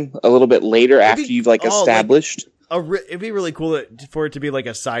time, a little bit later after you've established. It'd be really cool for it to be like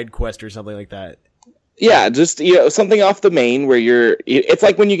a side quest or something like that. Yeah, just something off the main where it's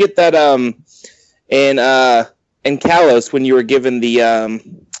like when you get that in Kalos, when you were given the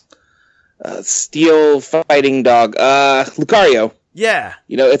steel fighting dog, Lucario. Yeah.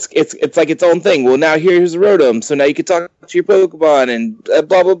 It's like its own thing. Well, now here's Rotom, so now you can talk to your Pokemon and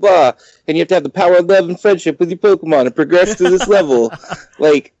blah, blah, blah. And you have to have the power of love and friendship with your Pokemon and progress through this level.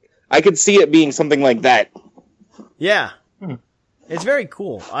 Like, I could see it being something like that. Yeah. It's very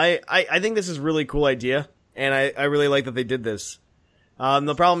cool. I think this is a really cool idea, and I really like that they did this.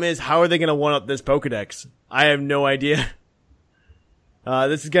 The problem is, how are they going to one-up this Pokedex? I have no idea.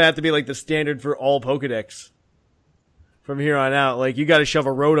 This is going to have to be like the standard for all Pokedex. From here on out, like, you got to shove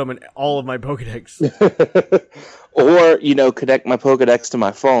a Rotom in all of my Pokedex. Or, connect my Pokedex to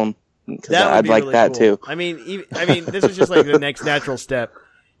my phone. Because I'd like really that cool. too. I mean, this is just like the next natural step.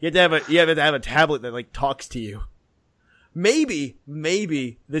 You have to have a tablet that like talks to you. Maybe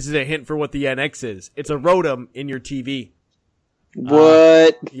this is a hint for what the NX is. It's a Rotom in your TV.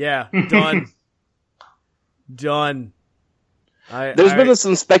 What? Yeah, done. Done. There's been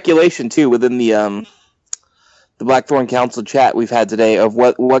some speculation too within the Blackthorn Council chat we've had today of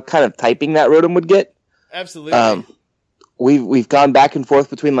what kind of typing that Rotom would get. Absolutely. We've gone back and forth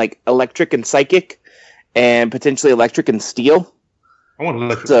between like electric and psychic, and potentially electric and steel. I want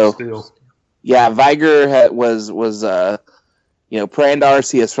electric and steel. Yeah, Viger was praying to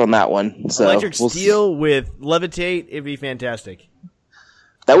Arceus from that one. So electric steel with levitate, it'd be fantastic.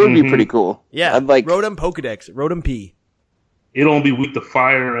 That would be pretty cool. Yeah, I'd like Rotom Pokedex, Rotom P. It'll only be weak to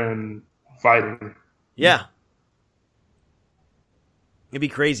fire and fighting. Yeah. It'd be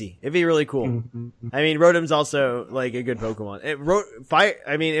crazy. It'd be really cool. I mean, Rotom's also like a good Pokemon.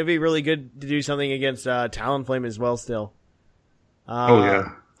 It'd be really good to do something against Talonflame as well. Still. Oh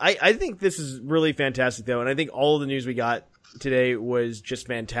yeah. I think this is really fantastic, though, and I think all of the news we got today was just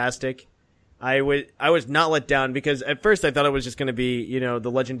fantastic. I was not let down because at first I thought it was just going to be, you know,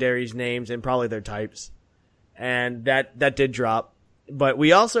 the legendaries' names and probably their types, and that did drop. But we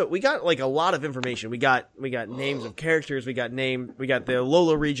got like a lot of information. We got names of characters. We got the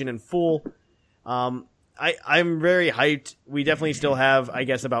Alola region in full. I'm very hyped. We definitely still have, I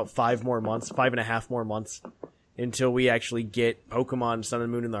guess, about 5.5 more months until we actually get Pokemon Sun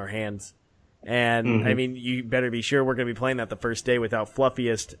and Moon in our hands. And, I mean, you better be sure we're going to be playing that the first day without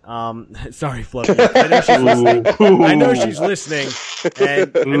Fluffiest. Sorry, Fluffiest. I know she's listening. I know she's listening.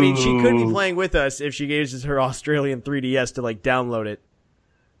 And, I mean, she could be playing with us if she uses her Australian 3DS to, like, download it.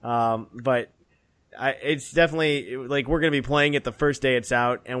 But it's definitely, like, we're going to be playing it the first day it's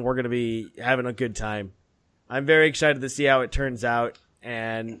out, and we're going to be having a good time. I'm very excited to see how it turns out,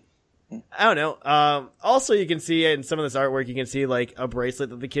 and I don't know. Also, you can see in some of this artwork, you can see like a bracelet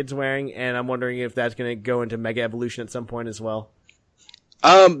that the kid's wearing, and I'm wondering if that's going to go into Mega Evolution at some point as well.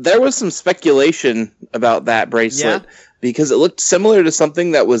 There was some speculation about that bracelet because it looked similar to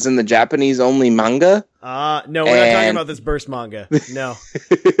something that was in the Japanese-only manga. No, we're not talking about this Burst manga. No,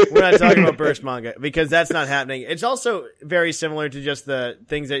 we're not talking about Burst manga because that's not happening. It's also very similar to just the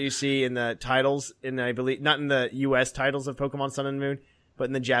things that you see in the titles, I believe, not in the U.S. titles of Pokemon Sun and Moon, but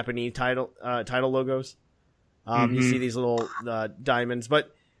in the Japanese title logos. You see these little diamonds,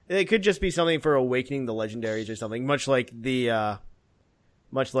 but it could just be something for awakening the legendaries or something, much like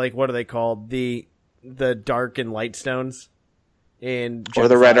what are they called? The dark and light stones in Gen or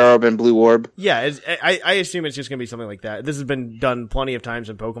the 5. red orb and blue orb. Yeah, I assume it's just going to be something like that. This has been done plenty of times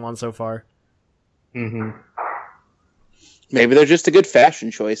in Pokemon so far. Mm-hmm. Maybe they're just a good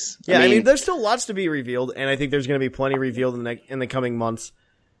fashion choice. Yeah, I mean, there's still lots to be revealed, and I think there's going to be plenty revealed in the coming months.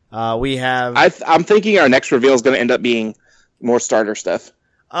 We have. I'm thinking our next reveal is going to end up being more starter stuff.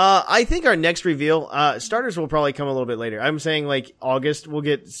 I think our next reveal, starters will probably come a little bit later. I'm saying like August we'll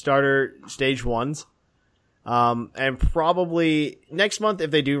get starter stage 1s. And probably next month, if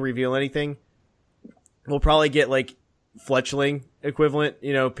they do reveal anything, we'll probably get like Fletchling equivalent,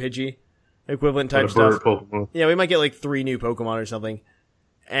 you know, Pidgey equivalent type stuff. Pokemon. Yeah, we might get like 3 new Pokemon or something.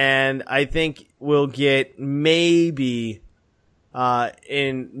 And I think we'll get maybe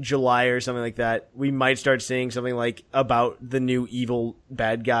in July or something like that, we might start seeing something like about the new evil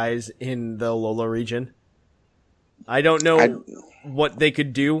bad guys in the Alola region. I don't know what they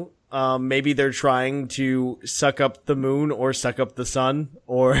could do. Maybe they're trying to suck up the moon or suck up the sun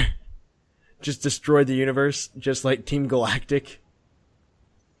or just destroy the universe, just like Team Galactic.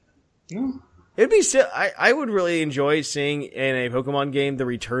 It'd be I would really enjoy seeing in a Pokemon game the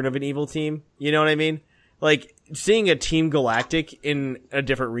return of an evil team. You know what I mean? Like seeing a Team Galactic in a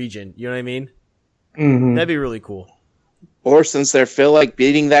different region. You know what I mean? Mm-hmm. That'd be really cool. Or since they feel like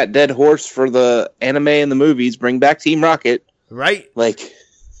beating that dead horse for the anime and the movies, bring back Team Rocket. Right? Like,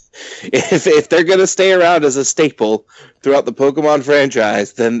 if they're going to stay around as a staple throughout the Pokemon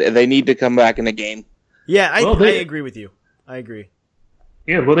franchise, then they need to come back in the game. Yeah, I agree with you. I agree.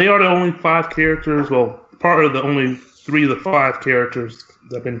 Yeah, well, they are the only 5 characters. Well, part of the only 3 of the 5 characters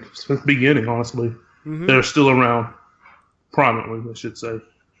that have been since the beginning, honestly. Mm-hmm. That are still around prominently, I should say.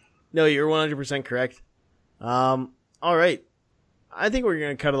 No, you're 100% correct. All right. I think we're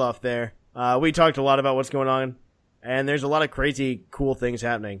going to cut it off there. We talked a lot about what's going on, and there's a lot of crazy, cool things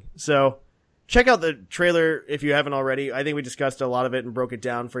happening. So check out the trailer if you haven't already. I think we discussed a lot of it and broke it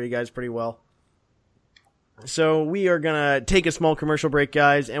down for you guys pretty well. So we are going to take a small commercial break,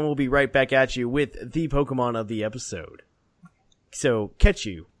 guys, and we'll be right back at you with the Pokemon of the episode. So catch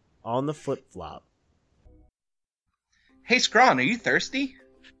you on the flip-flop. Hey, Scrawn, are you thirsty?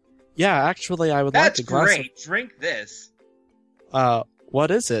 Yeah, actually, I would like a glass. That's great. Drink this.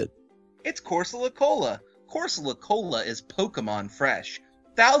 What is it? It's Corsola Cola. Corsola Cola is Pokemon fresh.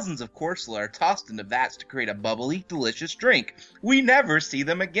 Thousands of Corsola are tossed into vats to create a bubbly, delicious drink. We never see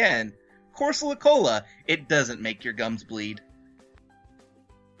them again. Corsola Cola. It doesn't make your gums bleed.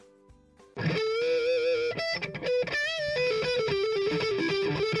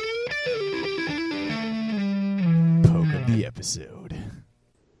 The episode.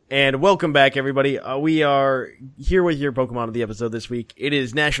 And welcome back, everybody. We are here with your Pokemon of the episode this week. It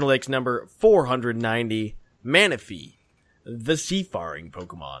is National X number 490, Manaphy, the seafaring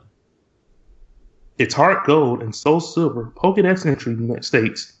Pokemon. Its heart gold and soul silver Pokedex entry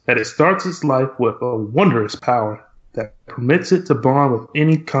states that it starts its life with a wondrous power that permits it to bond with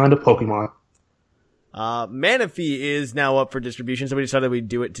any kind of Pokemon. Manaphy is now up for distribution, so we decided we'd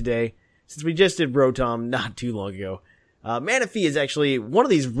do it today, since we just did Rotom not too long ago. Manaphy is actually one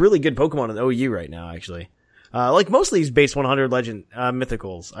of these really good Pokemon in OU right now, actually. Like most of these base 100 legend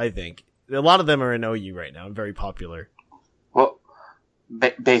mythicals, I think. A lot of them are in OU right now and very popular. Well,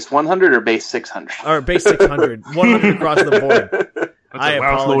 base 100 or base 600? Or base 600. 100 across the board. I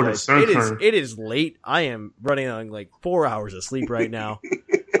apologize. Lord, it is late. I am running on like 4 hours of sleep right now.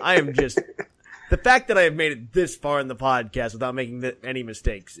 I am just... The fact that I have made it this far in the podcast without making any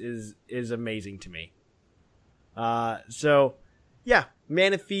mistakes is amazing to me. So, yeah,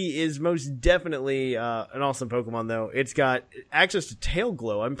 Manaphy is most definitely an awesome Pokemon, though. It's got access to Tail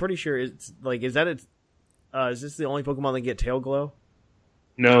Glow. I'm pretty sure it's like, is this the only Pokemon that get Tail Glow?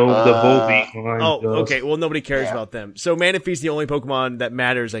 No, the Volbeat line Oh, does. okay. Well, nobody cares about them. So Manaphy's the only Pokemon that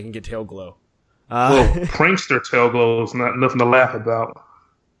matters that can get Tail Glow. Well, Prankster Tail Glow is not nothing to laugh about.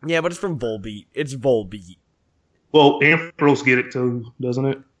 Yeah, but it's from Volbeat. It's Volbeat. Well, Ampharos get it too, doesn't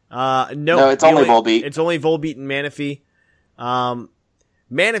it? No, it's only Volbeat. It's only Volbeat and Manaphy.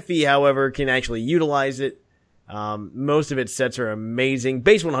 Manaphy, however, can actually utilize it. Most of its sets are amazing.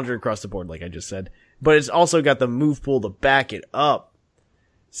 Base 100 across the board, like I just said. But it's also got the move pool to back it up.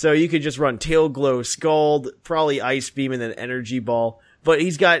 So you could just run Tail Glow, Scald, probably Ice Beam, and then Energy Ball. But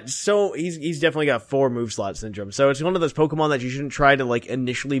he's definitely got 4 move slot syndrome. So it's one of those Pokemon that you shouldn't try to like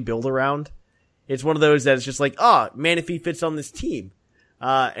initially build around. It's one of those that's just like, Manaphy fits on this team.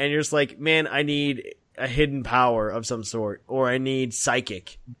 And you're just like, man, I need a hidden power of some sort, or I need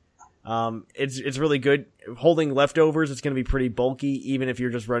Psychic. It's really good. Holding leftovers, it's going to be pretty bulky, even if you're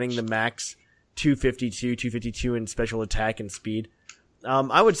just running the max 252 in special attack and speed.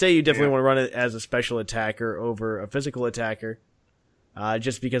 I would say you definitely want to run it as a special attacker over a physical attacker,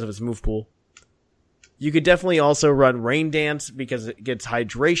 just because of its move pool. You could definitely also run Rain Dance because it gets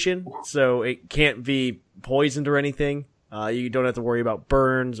hydration, so it can't be poisoned or anything. You don't have to worry about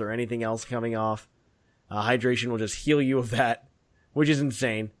burns or anything else coming off. Hydration will just heal you of that, which is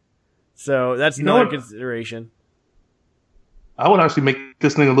insane. So that's another consideration. I would actually make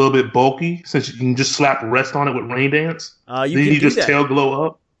this thing a little bit bulky, since you can just slap Rest on it with Rain Dance. You just Tail Glow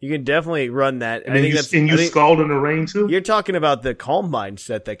up. You can definitely run that. And you Scald in the rain too? You're talking about the Calm Mind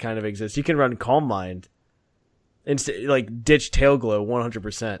set that kind of exists. You can run Calm Mind. Like, ditch Tail Glow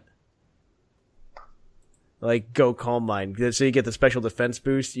 100%. Like, go Calm Mind. So you get the special defense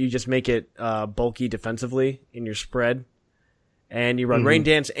boost. You just make it bulky defensively in your spread. And you run Rain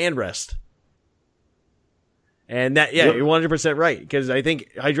Dance and Rest. And that, you're 100% right. Because I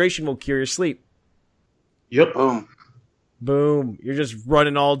think hydration will cure your sleep. Yep. Boom. You're just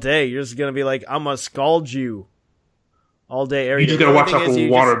running all day. You're just going to be like, I'm going to Scald you all day. You just got to watch out for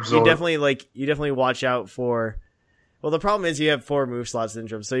water absorb. You definitely watch out for... Well, the problem is you have 4 move slot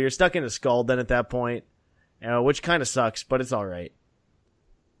syndrome. So you're stuck in a Scald then at that point. Which kind of sucks, but it's alright.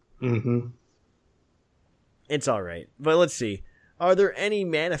 It's alright. But let's see. Are there any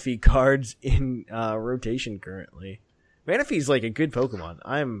Manaphy cards in rotation currently? Manaphy's like a good Pokemon.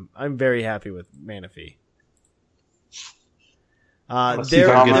 I'm very happy with Manaphy.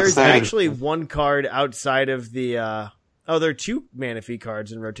 There's actually one card outside of the... there are 2 Manaphy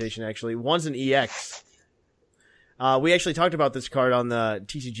cards in rotation, actually. One's an EX. We actually talked about this card on the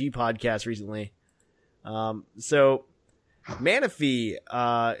TCG podcast recently. So Manaphy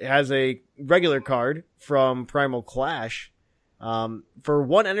has a regular card from Primal Clash. For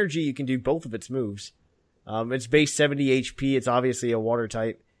 1 energy, you can do both of its moves. It's base 70 HP. It's obviously a water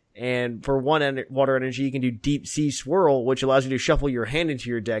type. And for 1 water energy, you can do Deep Sea Swirl, which allows you to shuffle your hand into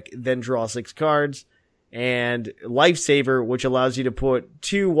your deck, then draw 6 cards. And Lifesaver, which allows you to put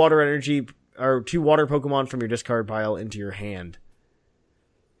 2 water energy or 2 water Pokemon from your discard pile into your hand.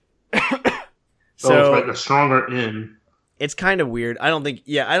 So it's like a stronger in. It's kind of weird. I don't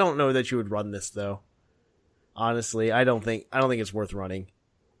know that you would run this though. Honestly, I don't think it's worth running.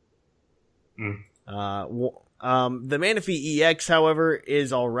 The Manaphy EX, however,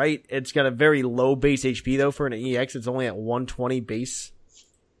 is alright. It's got a very low base HP though for an EX. It's only at 120 base.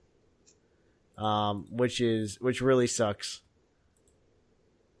 Which really sucks.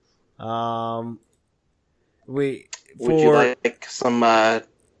 Would you like some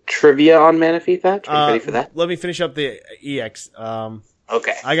trivia on Manaphy, Thatch? Are you ready for that? Let me finish up the EX.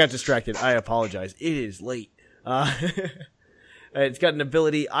 Okay. I got distracted. I apologize. It is late. It's got an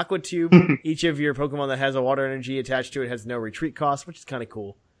ability, Aqua Tube. Each of your Pokemon that has a water energy attached to it has no retreat cost, which is kind of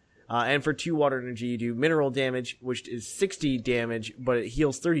cool. And for 2 water energy, you do mineral damage, which is 60 damage, but it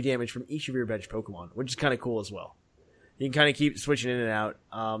heals 30 damage from each of your bench Pokemon, which is kind of cool as well. You can kind of keep switching in and out.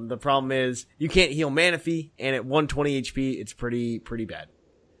 The problem is you can't heal Manaphy, and at 120 HP, it's pretty bad.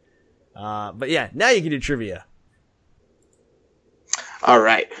 But yeah, now you can do trivia. All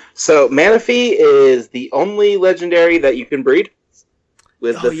right. So Manaphy is the only legendary that you can breed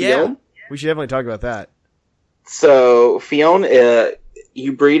with the Phiome. We should definitely talk about that. So Fiona,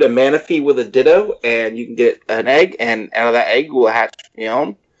 you breed a Manaphy with a Ditto, and you can get an egg, and out of that egg will hatch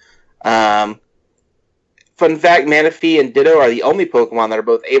Fiona. Fun fact, Manaphy and Ditto are the only Pokemon that are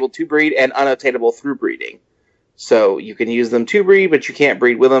both able to breed and unobtainable through breeding. So you can use them to breed, but you can't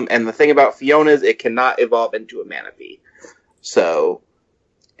breed with them. And the thing about Fiona is it cannot evolve into a Manaphy. So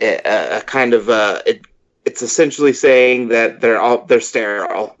it's essentially saying that they're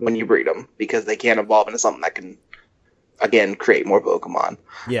sterile when you breed them because they can't evolve into something that can, again, create more Pokemon.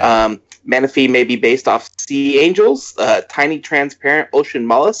 Yeah. Manaphy may be based off sea angels, tiny transparent ocean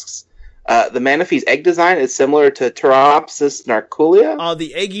mollusks. The Manaphy's egg design is similar to Pteropsis narcolia.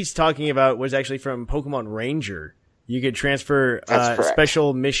 The egg he's talking about was actually from Pokemon Ranger. You could transfer a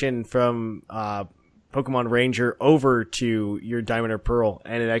special mission from Pokemon Ranger over to your Diamond or Pearl,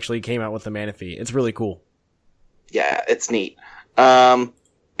 and it actually came out with the Manaphy. It's really cool. Yeah, it's neat. And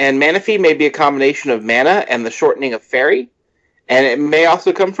Manaphy may be a combination of mana and the shortening of fairy, and it may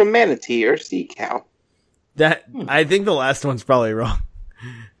also come from manatee or sea cow. I think the last one's probably wrong.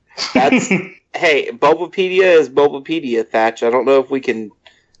 That's hey, Bulbapedia is Bulbapedia, Thatch. I don't know if we can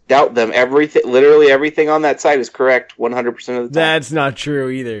doubt them. Literally everything on that site is correct 100% of the time. That's not true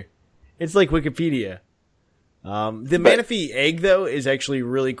either. It's like Wikipedia. The Manaphy egg, though, is actually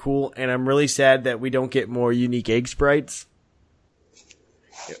really cool, and I'm really sad that we don't get more unique egg sprites.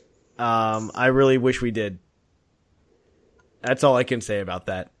 I really wish we did. That's all I can say about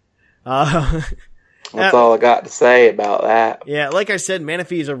that. That's all I got to say about that. Yeah, like I said,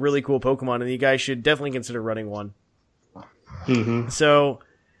 Manaphy is a really cool Pokemon, and you guys should definitely consider running one. Mm-hmm. So,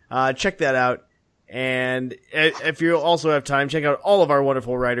 check that out. And if you also have time, check out all of our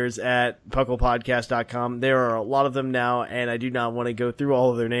wonderful writers at pucklepodcast.com. There are a lot of them now, and I do not want to go through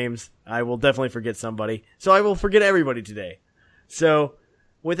all of their names. I will definitely forget somebody. So I will forget everybody today. So,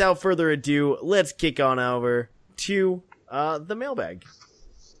 without further ado, let's kick on over to the mailbag.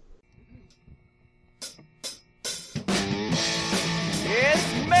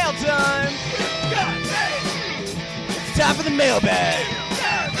 It's mail time! It's time for the mailbag!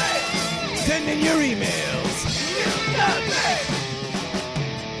 Send in your emails!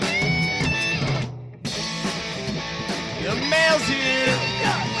 The mail's here!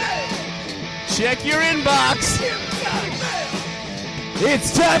 Check your inbox!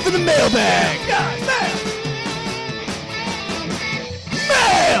 It's time for the mailbag!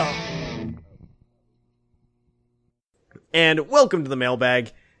 Mail! And welcome to the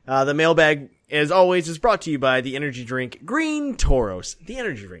mailbag. The mailbag, as always, is brought to you by the energy drink Green Tauros, the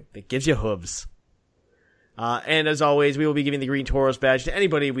energy drink that gives you hooves. And as always, we will be giving the Green Tauros badge to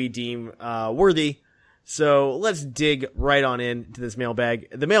anybody we deem worthy. So let's dig right on into this mailbag.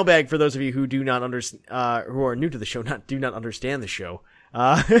 The mailbag, for those of you who do not who are new to the show, do not understand the show,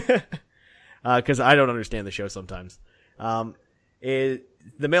 because I don't understand the show sometimes.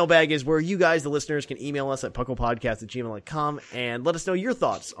 The mailbag is where you guys, the listeners, can email us at pucklepodcast@gmail.com and let us know your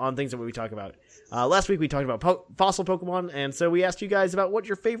thoughts on things that we talk about. Last week we talked about fossil Pokemon, and so we asked you guys about what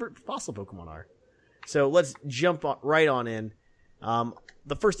your favorite fossil Pokemon are. So let's jump right on in.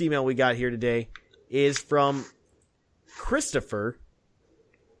 The first email we got here today is from Christopher.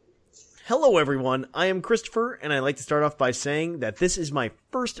 Hello everyone, I am Christopher, and I'd like to start off by saying that this is my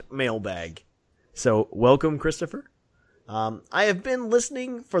first mailbag. So welcome, Christopher. I have been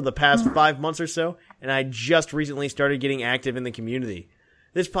listening for the past 5 months or so, and I just recently started getting active in the community.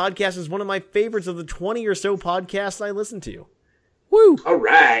 This podcast is one of my favorites of the 20 or so podcasts I listen to. Woo! All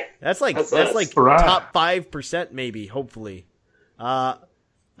right. That's like right. top 5% maybe, hopefully. I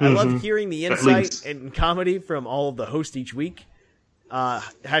love hearing the insight and comedy from all of the hosts each week.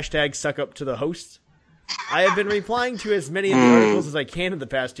 Hashtag suck up to the hosts. I have been replying to as many of the articles as I can in the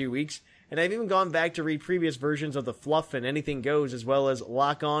past 2 weeks, and I've even gone back to read previous versions of the Fluff and Anything Goes, as well as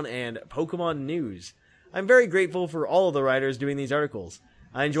Lock On and Pokemon News. I'm very grateful for all of the writers doing these articles.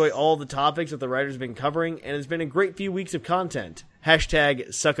 I enjoy all the topics that the writers have been covering, and it's been a great few weeks of content.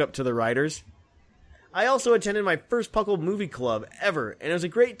 Hashtag suck up to the writers. I also attended my first Puckle movie club ever, and it was a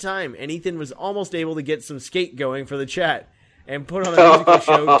great time, and Ethan was almost able to get some skate going for the chat and put on a musical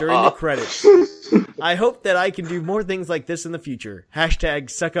show during the credits. I hope that I can do more things like this in the future. Hashtag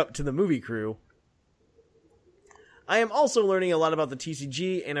suck up to the movie crew. I am also learning a lot about the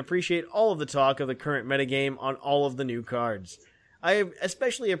TCG and appreciate all of the talk of the current metagame on all of the new cards. I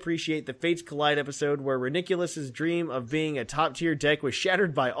especially appreciate the Fates Collide episode where Reniculus's dream of being a top-tier deck was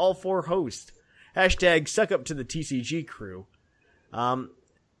shattered by all 4 hosts. Hashtag suck up to the TCG crew.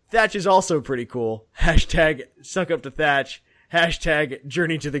 Thatch is also pretty cool. Hashtag suck up to Thatch. Hashtag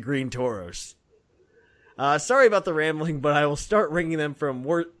journey to the Green Tauros. Sorry about the rambling, but I will start ringing them from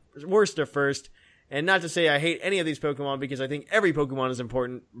worst to first. And not to say I hate any of these Pokemon, because I think every Pokemon is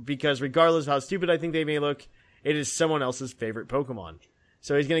important, because regardless of how stupid I think they may look, it is someone else's favorite Pokemon.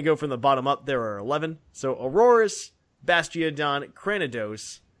 So he's going to go from the bottom up. There are 11. So Aurorus, Bastiodon,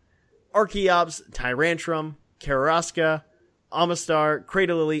 Cranidos, Archeops, Tyrantrum, Karraska, Amistar,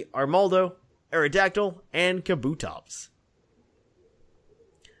 Cradilily, Armaldo, Aerodactyl, and Kabutops.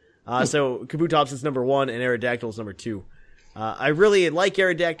 So Kabutops is number 1 and Aerodactyl is number 2. I really like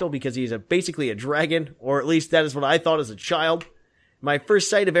Aerodactyl because he's basically a dragon, or at least that is what I thought as a child. My first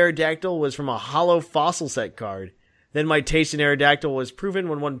sight of Aerodactyl was from a holo fossil set card. Then my taste in Aerodactyl was proven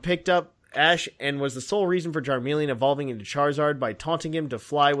when one picked up Ash and was the sole reason for Charmeleon evolving into Charizard by taunting him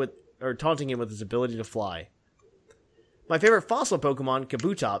with his ability to fly. My favorite fossil Pokemon,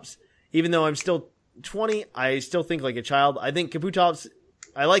 Kabutops, even though I'm still 20, I still think like a child.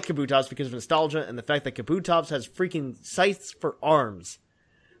 I like Kabutops because of nostalgia and the fact that Kabutops has freaking scythes for arms.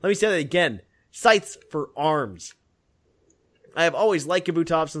 Let me say that again. Scythes for arms. I have always liked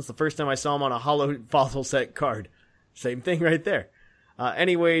Kabutops since the first time I saw him on a holo fossil set card. Same thing right there.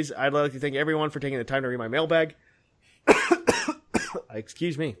 Anyways, I'd like to thank everyone for taking the time to read my mailbag.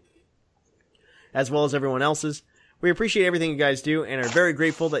 Excuse me. As well as everyone else's. We appreciate everything you guys do and are very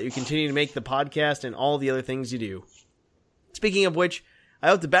grateful that you continue to make the podcast and all the other things you do. Speaking of which, I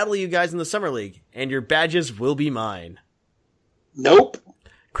hope to battle you guys in the Summer League, and your badges will be mine. Nope.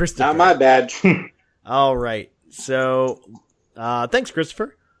 Christopher. Not my badge. All right. So, thanks,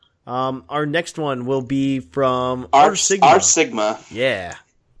 Christopher. Our next one will be from R Sigma. R Sigma. Yeah.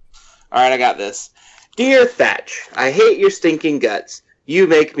 All right, I got this. Dear Thatch, I hate your stinking guts. You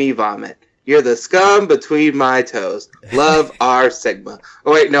make me vomit. You're the scum between my toes. Love R Sigma.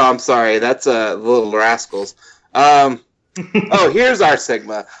 Oh, wait, no, I'm sorry. That's Little Rascals. Oh, here's R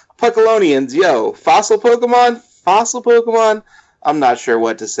Sigma. Puckalonians, yo. Fossil Pokemon? I'm not sure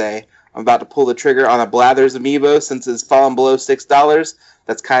what to say. I'm about to pull the trigger on a Blathers amiibo since it's fallen below $6.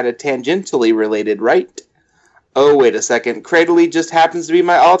 That's kind of tangentially related, right? Oh, wait a second. Cradily just happens to be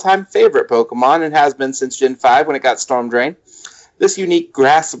my all-time favorite Pokemon and has been since Gen 5 when it got Storm Drain. This unique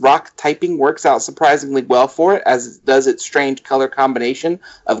grass-rock typing works out surprisingly well for it, as does its strange color combination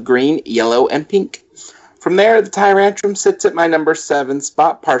of green, yellow, and pink. From there, the Tyrantrum sits at my number 7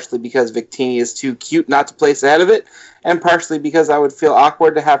 spot, partially because Victini is too cute not to place ahead of it, and partially because I would feel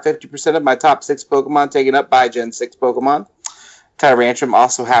awkward to have 50% of my top 6 Pokemon taken up by Gen 6 Pokemon. Tyrantrum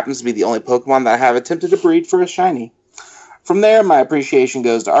also happens to be the only Pokemon that I have attempted to breed for a shiny. From there, my appreciation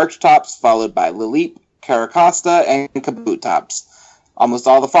goes to Archeops, followed by Lileep, Carracosta, and Kabutops. Almost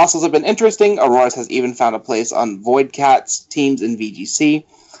all the fossils have been interesting. Aurorus has even found a place on Void Cat's teams in VGC.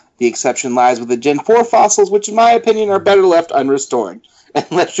 The exception lies with the Gen 4 fossils, which in my opinion are better left unrestored.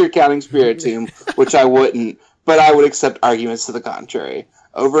 Unless you're counting Spiritomb, which I wouldn't, but I would accept arguments to the contrary.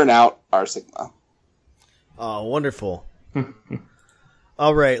 Over and out, R Sigma. Oh, wonderful.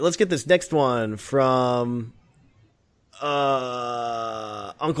 All right, let's get this next one from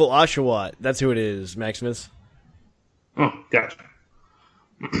Uncle Oshawott. That's who it is, Maximus. Oh, gotcha.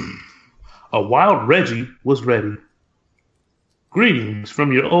 A wild Reggie was ready. Greetings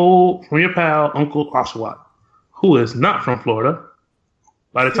from your pal Uncle Oshawott, who is not from Florida.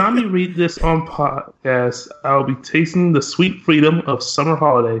 By the time you read this on podcast, I'll be tasting the sweet freedom of summer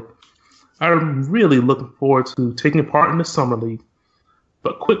holiday. I'm really looking forward to taking part in the Summer League.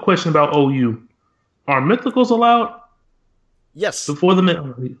 But quick question about OU. Are mythicals allowed? Yes. Before the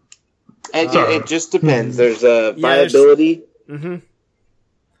Middle League? It just depends. There's a viability. Mm-hmm.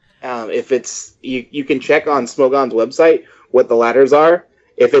 If it's you can check on Smogon's website what the ladders are.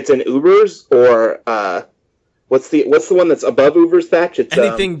 If it's in Ubers or what's the one that's above Ubers, Thatch? It's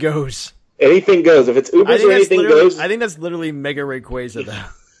anything goes. Anything goes. If it's Ubers or anything goes. I think that's literally Mega Rayquaza though.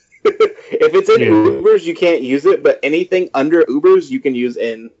 If it's in Ubers, you can't use it, but anything under Ubers, you can use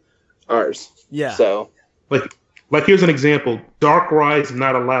in ours. Yeah. So, like here's an example: Darkrai is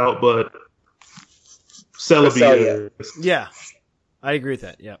not allowed, but Celebi is. Yeah, I agree with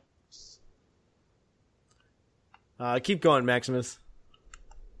that. Yeah. Keep going, Maximus.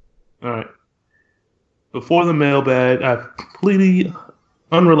 All right. Before the mailbag, I have a completely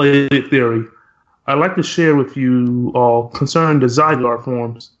unrelated theory I'd like to share with you all concerning the Zygarde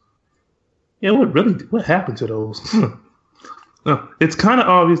forms. Yeah, what happened to those? It's kind of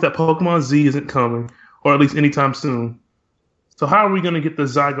obvious that Pokemon Z isn't coming, or at least anytime soon. So how are we going to get the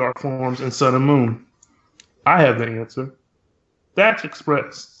Zygarde forms in Sun and Moon? I have the answer. Thatch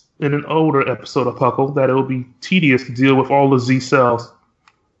expressed in an older episode of Puckle that it will be tedious to deal with all the Z cells.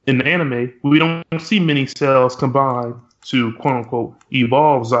 In the anime, we don't see many cells combined to quote-unquote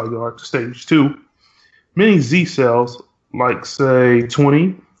evolve Zygarde to stage 2. Many Z cells, like say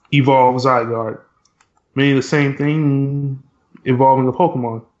 20, evolve Zygarde. meaning the same thing involving a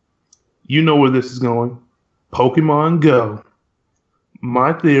Pokemon. You know where this is going. Pokemon Go.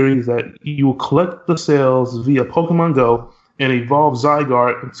 My theory is that you will collect the cells via Pokemon Go and evolve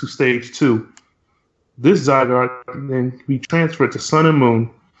Zygarde into Stage 2. This Zygarde can then be transferred to Sun and Moon.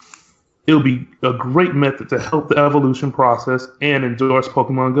 It'll be a great method to help the evolution process and endorse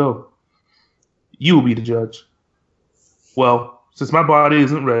Pokemon Go. You will be the judge. Well, since my body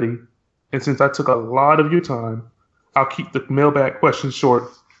isn't ready, and since I took a lot of your time, I'll keep the mailbag questions short.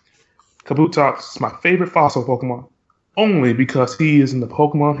 Kabutops is my favorite fossil Pokemon, only because he is in the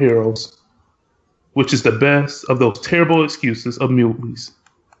Pokemon Heroes, which is the best of those terrible excuses of Muleys.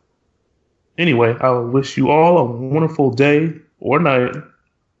 Anyway, I will wish you all a wonderful day or night.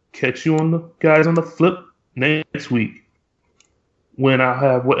 Catch you on the flip next week when I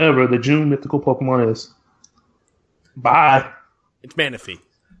have whatever the June mythical Pokemon is. Bye. It's Manaphy.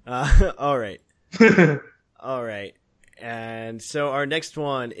 All right. All right. And so our next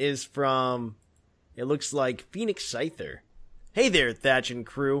one is from, it looks like Phoenix Scyther. Hey there, Thatch and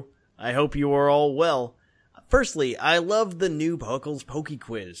crew. I hope you are all well. Firstly, I love the new Puckle's Poke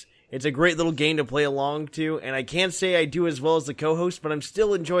Quiz. It's a great little game to play along to, and I can't say I do as well as the co-host, but I'm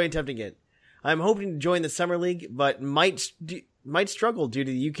still enjoying attempting it. I'm hoping to join the Summer League, but might struggle due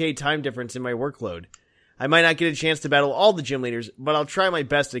to the UK time difference in my workload. I might not get a chance to battle all the gym leaders, but I'll try my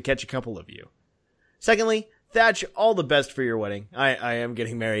best to catch a couple of you. Secondly, Thatch, all the best for your wedding. I am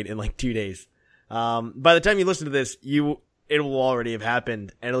getting married in like 2 days. By the time you listen to this, it will already have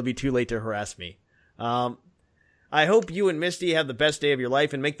happened, and it'll be too late to harass me. I hope you and Misty have the best day of your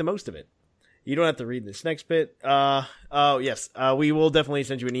life and make the most of it. You don't have to read this next bit. Yes, we will definitely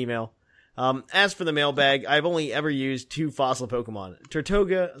send you an email. As for the mailbag, I've only ever used 2 fossil Pokemon,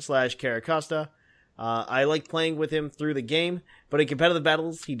 Tortuga/Caracosta. I like playing with him through the game, but in competitive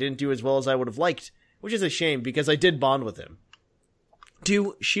battles, he didn't do as well as I would have liked, which is a shame because I did bond with him.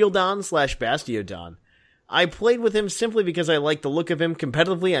 2, Shieldon/Bastiodon. I played with him simply because I liked the look of him.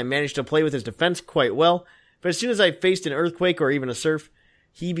 Competitively, I managed to play with his defense quite well, but as soon as I faced an Earthquake or even a Surf,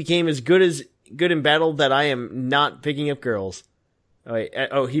 he became as good in battle that I am not picking up girls.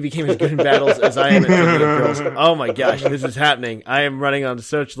 He became as good in battles as I am at picking up girls. Oh my gosh, this is happening. I am running on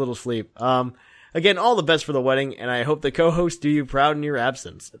such little sleep. Again, all the best for the wedding, and I hope the co-hosts do you proud in your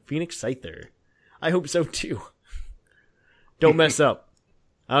absence. Phoenix Scyther. I hope so too. Don't mess up.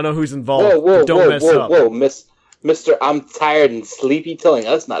 I don't know who's involved, but don't mess up. Whoa, Mr. I'm tired and sleepy telling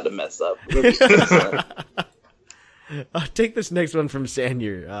us not to mess up. I'll take this next one from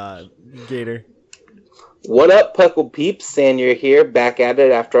Sanyur, Gator. What up, Puckle peeps? Sanyur here, back at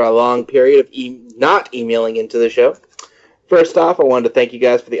it after a long period of not emailing into the show. First off, I wanted to thank you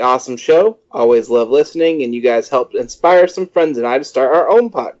guys for the awesome show. Always love listening, and you guys helped inspire some friends and I to start our own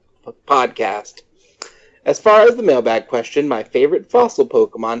podcast. As far as the mailbag question, my favorite fossil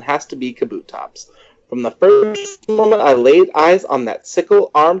Pokemon has to be Kabutops. From the first moment I laid eyes on that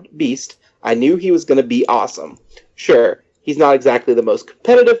sickle-armed beast, I knew he was going to be awesome. Sure, he's not exactly the most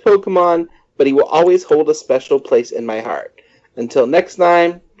competitive Pokemon, but he will always hold a special place in my heart. Until next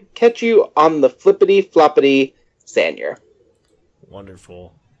time, catch you on the flippity-floppity Sanyur.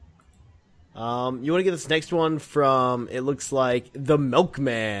 Wonderful. You want to get this next one from, it looks like, the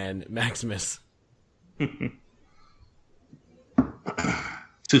Milkman, Maximus.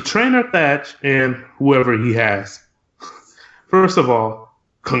 To Trainer Thatch and whoever he has. First of all,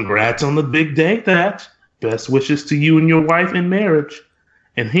 congrats on the big day, Thatch. Best wishes to you and your wife in marriage.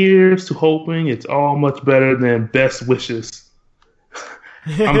 And here's to hoping it's all much better than best wishes.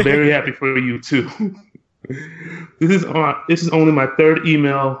 I'm very happy for you, too. This is only my 3rd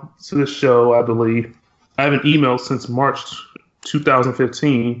email to the show, I believe. I haven't emailed since March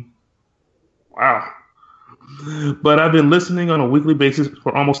 2015. Wow. But I've been listening on a weekly basis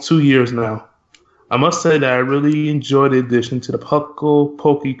for almost 2 years now. I must say that I really enjoyed the addition to the Puckle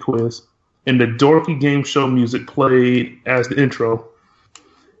Poke Quiz and the dorky game show music played as the intro.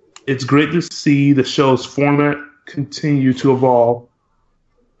 It's great to see the show's format continue to evolve.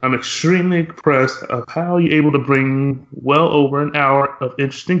 I'm extremely impressed of how you're able to bring well over an hour of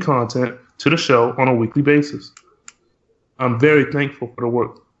interesting content to the show on a weekly basis. I'm very thankful for the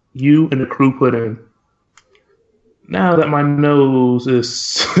work you and the crew put in. Now that my nose is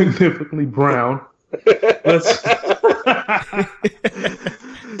significantly brown, let's...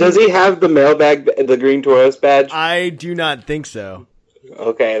 Does he have the mailbag, the Green Tauros badge? I do not think so.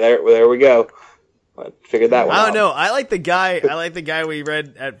 Okay, there we go. I figured that one out. I don't know. I like the guy we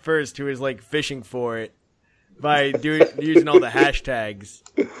read at first who was like fishing for it by using all the hashtags.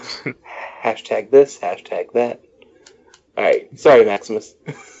 Hashtag this, hashtag that. All right. Sorry, Maximus.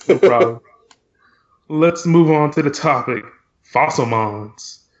 No problem. let's move on to the topic,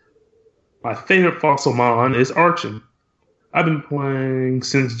 Fossilmons. My favorite Fossilmon is Archon. I've been playing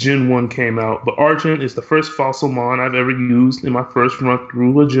since Gen 1 came out, but Archon is the first Fossilmon I've ever used in my first run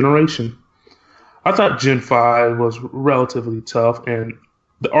through a generation. I thought Gen 5 was relatively tough, and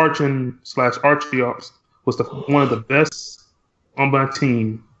the Archon/Archeops was one of the best on my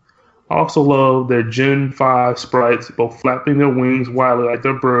team. I also love their Gen 5 sprites, both flapping their wings wildly like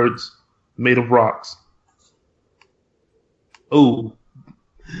they're birds made of rocks. Oh,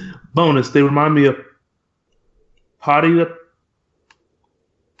 bonus, they remind me of Potty the...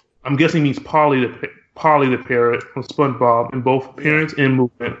 I'm guessing means Polly the parrot from SpongeBob in both appearance and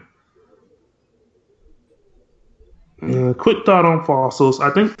movement. Quick thought on fossils.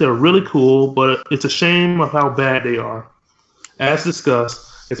 I think they're really cool, but it's a shame of how bad they are. As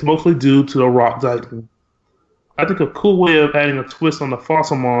discussed, it's mostly due to the rock typing. I think a cool way of adding a twist on the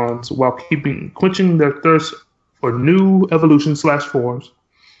Fossilmons while quenching their thirst for new evolution/forms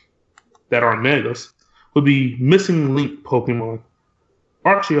that aren't megas would be missing link Pokemon.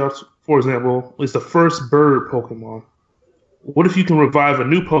 Archeops, for example, is the first bird Pokemon. What if you can revive a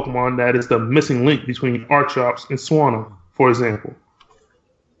new Pokemon that is the missing link between Archeops and Swanna, for example?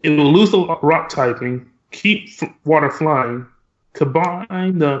 It will lose the rock typing, keep water flying,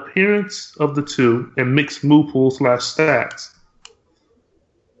 combine the appearance of the two, and mix move pool/stats.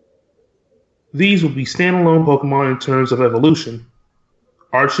 These will be standalone Pokemon in terms of evolution.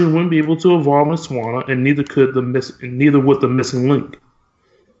 Archon wouldn't be able to evolve in Swanna, and neither would the missing link.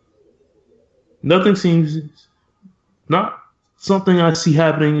 Not something I see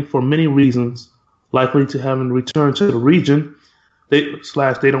happening for many reasons, likely to having returned to the region. They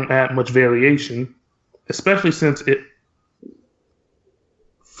don't add much variation, especially since it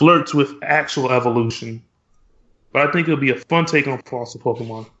flirts with actual evolution. But I think it'll be a fun take on fossil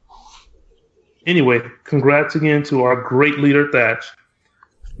Pokemon. Anyway, congrats again to our great leader Thatch.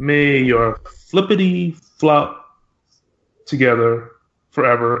 May your flippity flop together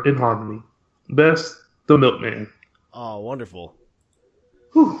forever in harmony. Best, the Milkman. Oh, wonderful.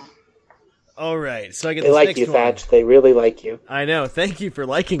 Whew. All right, so I get they this like next you, one. Thatch. They really like you. I know. Thank you for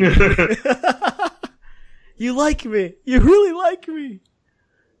liking me. You like me. You really like me.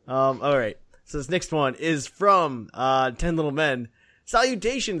 All right. So this next one is from 10 Little Men.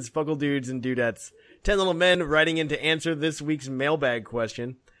 Salutations, Puckle dudes and dudettes. 10 Little Men writing in to answer this week's mailbag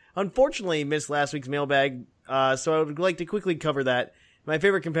question. Unfortunately, missed last week's mailbag, so I would like to quickly cover that. My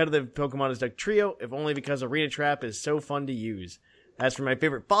favorite competitive Pokemon is Dugtrio, if only because Arena Trap is so fun to use. As for my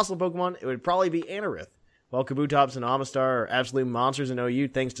favorite fossil Pokemon, it would probably be Anorith, while Kabutops and Amistar are absolute monsters in OU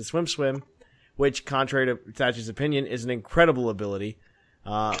thanks to Swim Swim, which, contrary to Thatch's opinion, is an incredible ability.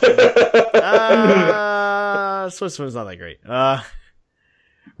 Swim Swim's not that great.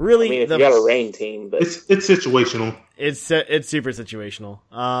 Really, I mean, if you got a rain team, but it's situational. It's super situational.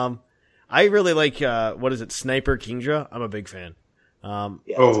 I really like Sniper Kingdra. I'm a big fan.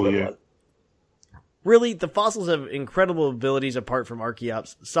 Yeah. Really, the fossils have incredible abilities apart from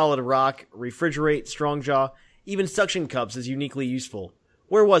Archeops. Solid Rock, Refrigerate, Strong Jaw, even Suction Cups is uniquely useful.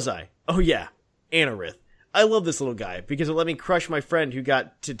 Where was I? Oh yeah, Anorith. I love this little guy because it let me crush my friend who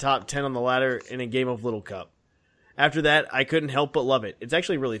got to top 10 on the ladder in a game of Little Cup. After that, I couldn't help but love it. It's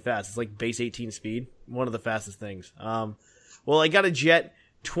actually really fast. It's like base 18 speed. One of the fastest things. Well, I got a jet,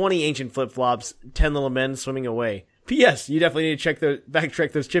 20 ancient flip-flops, 10 little men swimming away. P.S. You definitely need to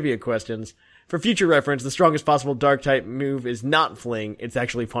backtrack those trivia questions. For future reference, the strongest possible dark-type move is not Fling. It's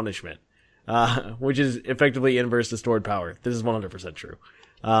actually Punishment, which is effectively inverse to Stored Power. This is 100% true.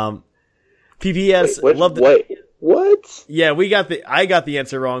 PPS, what? Yeah, I got the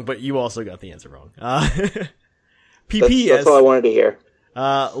answer wrong, but you also got the answer wrong. PPS. That's all I wanted to hear.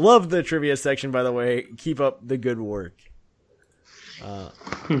 Love the trivia section, by the way. Keep up the good work.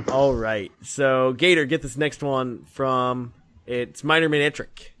 All right. So, Gator, get this next one from, it's Minor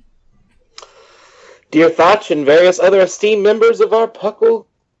Minitric. Dear Thatch and various other esteemed members of our Puckle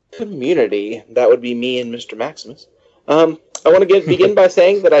community. That would be me and Mr. Maximus. I want to begin by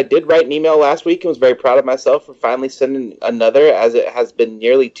saying that I did write an email last week and was very proud of myself for finally sending another, as it has been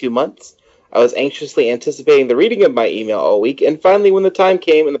nearly 2 months. I was anxiously anticipating the reading of my email all week, and finally when the time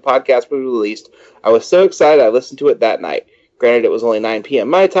came and the podcast was released, I was so excited I listened to it that night. Granted, it was only 9 p.m.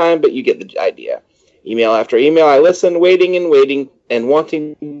 my time, but you get the idea. Email after email, I listened, waiting, and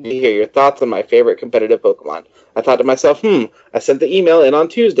wanting to hear your thoughts on my favorite competitive Pokemon. I thought to myself, I sent the email in on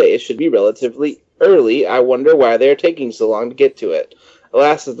Tuesday. It should be relatively early. I wonder why they are taking so long to get to it.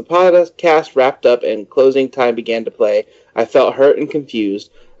 Alas, as the podcast wrapped up and closing time began to play, I felt hurt and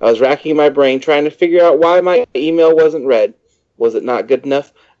confused. I was racking my brain trying to figure out why my email wasn't read. Was it not good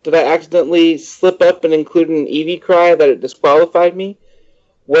enough? Did I accidentally slip up and include an Eevee cry that it disqualified me?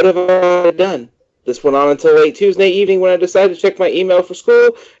 What have I done? This went on until late Tuesday evening when I decided to check my email for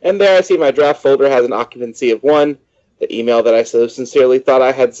school, and there I see my draft folder has an occupancy of 1, the email that I so sincerely thought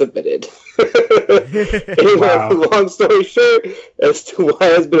I had submitted. Anyway, Wow. long story short, as to why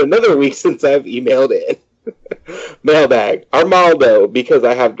it's been another week since I've emailed in. Mailbag. Armando, because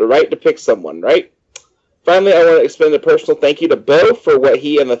I have the right to pick someone, right? Finally, I want to extend a personal thank you to Bo for what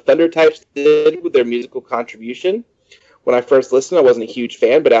he and the Thunder Types did with their musical contribution. When I first listened, I wasn't a huge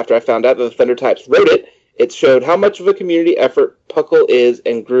fan, but after I found out that the Thunder Types wrote it, it showed how much of a community effort Puckle is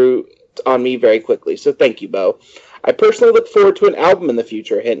and grew on me very quickly. So thank you, Bo. I personally look forward to an album in the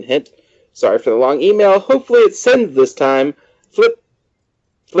future, hint, hint. Sorry for the long email. Hopefully it sends this time.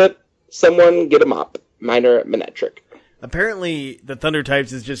 Flip, someone get a mop. Minor Manetric. Apparently, the Thunder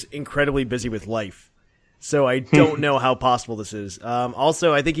Types is just incredibly busy with life. So I don't know how possible this is.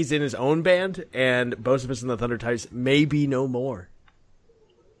 Also, I think he's in his own band, and Bocephus and the Thunder Types may be no more.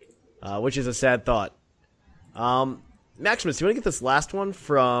 Which is a sad thought. Maximus, do you want to get this last one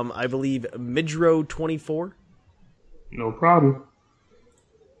from, I believe, Midro24? No problem.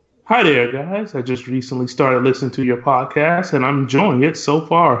 Hi there, guys. I just recently started listening to your podcast, and I'm enjoying it so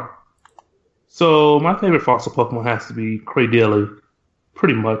far. So, my favorite fossil Pokemon has to be Cradily.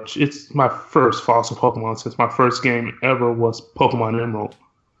 Pretty much. It's my first fossil Pokemon since my first game ever was Pokemon Emerald.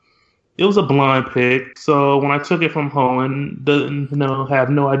 It was a blind pick, so when I took it from home and didn't have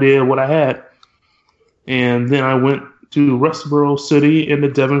no idea what I had, and then I went to Rustboro City in the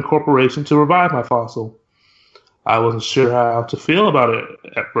Devon Corporation to revive my fossil. I wasn't sure how to feel about it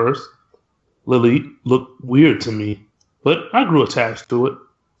at first. Lily looked weird to me, but I grew attached to it.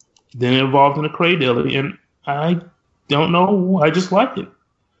 Then it evolved into Cradily, and I don't know, I just like it.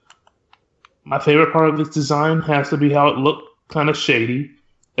 My favorite part of its design has to be how it looked kind of shady,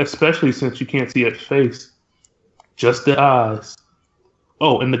 especially since you can't see its face. Just the eyes.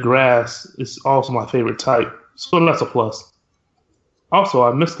 Oh, and the grass is also my favorite type, so that's a plus. Also,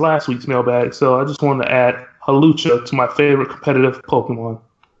 I missed last week's mailbag, so I just wanted to add Hawlucha to my favorite competitive Pokemon.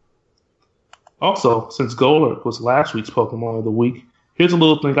 Also, since Golurk was last week's Pokemon of the week, here's a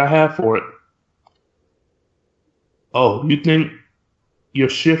little thing I have for it. Oh, you think you're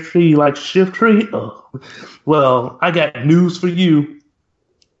Shiftry like Shiftry? Oh. Well, I got news for you.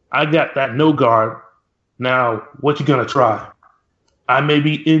 I got that no guard. Now, what you gonna try? I may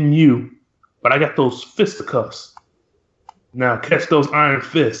be in you, but I got those fisticuffs. Now catch those iron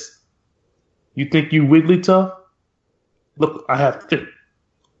fists. You think you Wigglytuff? Look, I have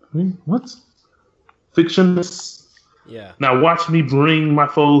what? Fictionless. Yeah. Now watch me bring my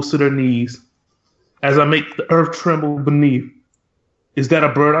foes to their knees as I make the earth tremble beneath. Is that a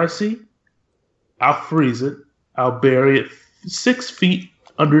bird I see? I'll freeze it. I'll bury it 6 feet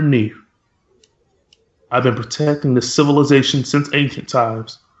underneath. I've been protecting this civilization since ancient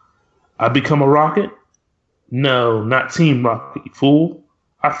times. I become a rocket? No, not Team Rocket, you fool.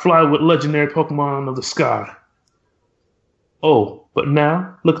 I fly with legendary Pokemon of the sky. Oh, but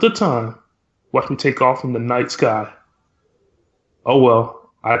now, look at the time. Watch me take off in the night sky. Oh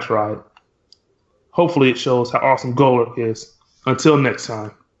well, I tried. Hopefully it shows how awesome Golurk is. Until next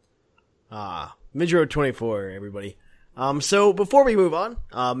time. Midro24, everybody. So before we move on,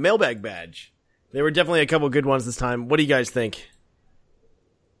 mailbag badge. There were definitely a couple good ones this time. What do you guys think?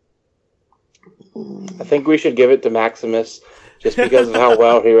 I think we should give it to Maximus just because of how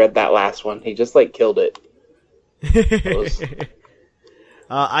well he read that last one. He just killed it.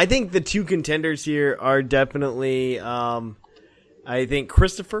 I think the two contenders here are definitely, I think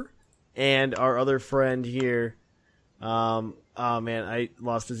Christopher and our other friend here. Oh man, I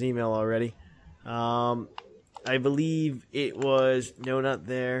lost his email already. I believe it was, no, not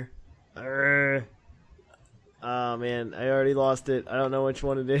there. Oh man, I already lost it. I don't know which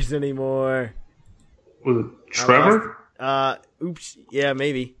one it is anymore. Was it Trevor? Oops. Yeah,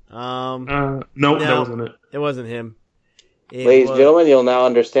 maybe. No, that wasn't it. It wasn't him. Ladies and gentlemen, you'll now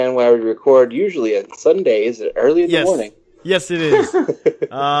understand why we record usually on Sundays early in the morning. Yes, it is.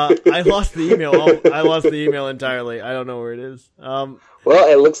 I lost the email. I lost the email entirely. I don't know where it is. Well,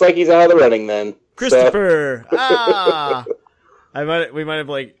 it looks like he's out of the running then. Christopher! We might have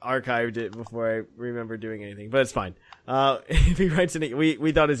archived it before I remember doing anything, but it's fine. If he writes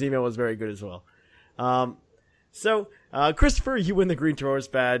we thought his email was very good as well. So, Christopher, you win the Green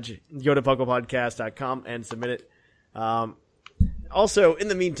Tourist badge. Go to pucklepodcast.com and submit it. Also, in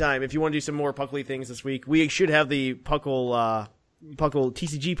the meantime, if you want to do some more Puckly things this week, we should have the Puckle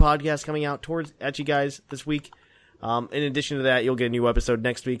TCG podcast coming out at you guys this week. In addition to that, you'll get a new episode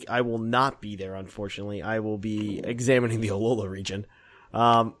next week. I will not be there, unfortunately. I will be examining the Alola region.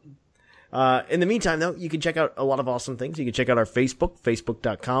 In the meantime, though, you can check out a lot of awesome things. You can check out our Facebook,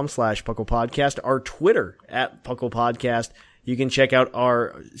 facebook.com/PucklePodcast, our Twitter @PucklePodcast. You can check out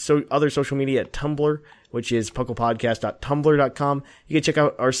our other social media at Tumblr, which is pucklepodcast.tumblr.com. You can check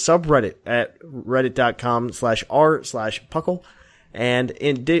out our subreddit at reddit.com/r/puckle. And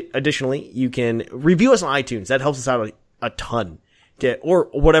additionally, you can review us on iTunes. That helps us out a ton. Or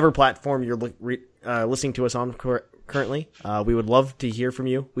whatever platform you're listening to us on currently. We would love to hear from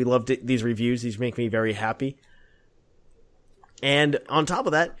you. We love these reviews. These make me very happy. And on top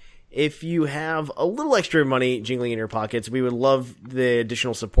of that, if you have a little extra money jingling in your pockets, we would love the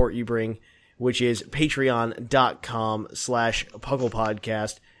additional support you bring, which is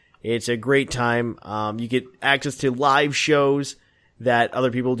patreon.com/PucklePodcast. It's a great time. You get access to live shows that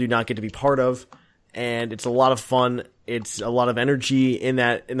other people do not get to be part of. And it's a lot of fun. It's a lot of energy in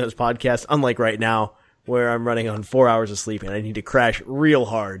those podcasts, unlike right now, where I'm running on 4 hours of sleep and I need to crash real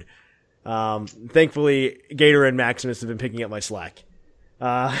hard. Thankfully, Gator and Maximus have been picking up my slack.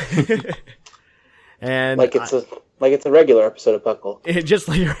 And like it's a regular episode of Puckle. Just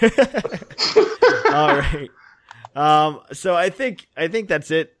like all right. So I think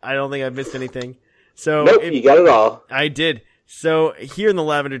that's it. I don't think I've missed anything. So nope, you got it all. I did. So here in the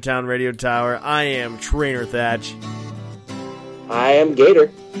Lavender Town Radio Tower, I am Trainer Thatch. I am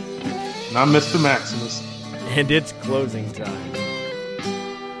Gator. And I'm Mr. Maximus. And it's closing time.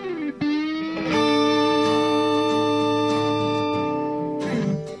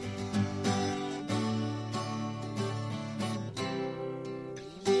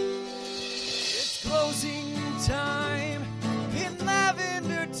 It's closing time in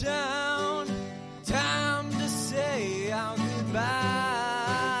Lavender Town. Time to say our goodbyes.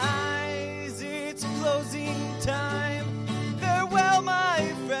 It's closing time. Farewell,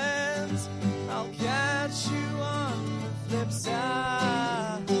 my friends. I'll catch you on the flip side.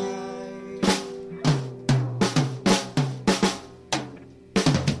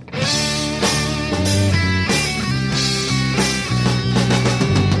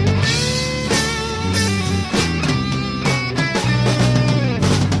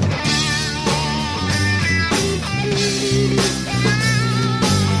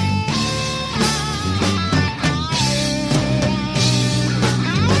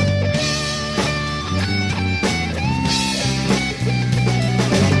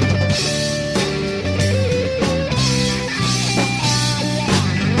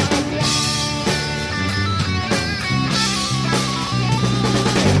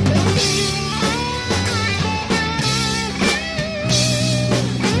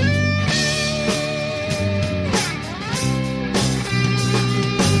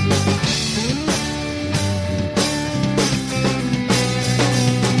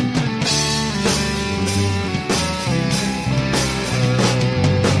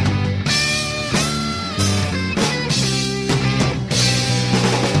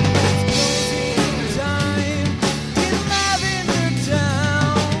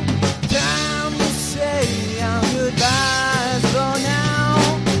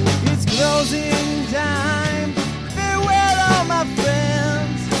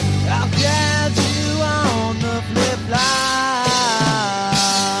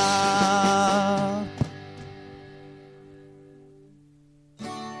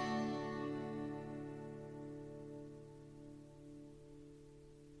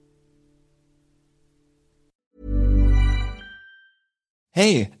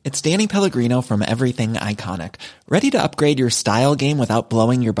 Hey, it's Danny Pellegrino from Everything Iconic. Ready to upgrade your style game without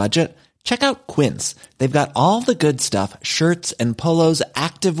blowing your budget? Check out Quince. They've got all the good stuff, shirts and polos,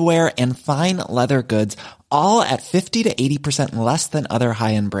 activewear, and fine leather goods, all at 50 to 80% less than other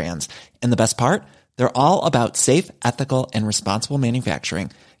high-end brands. And the best part? They're all about safe, ethical, and responsible manufacturing.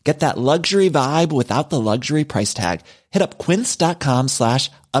 Get that luxury vibe without the luxury price tag. Hit up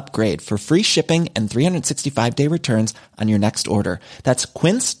quince.com/upgrade for free shipping and 365-day returns on your next order. That's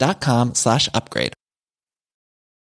quince.com/upgrade.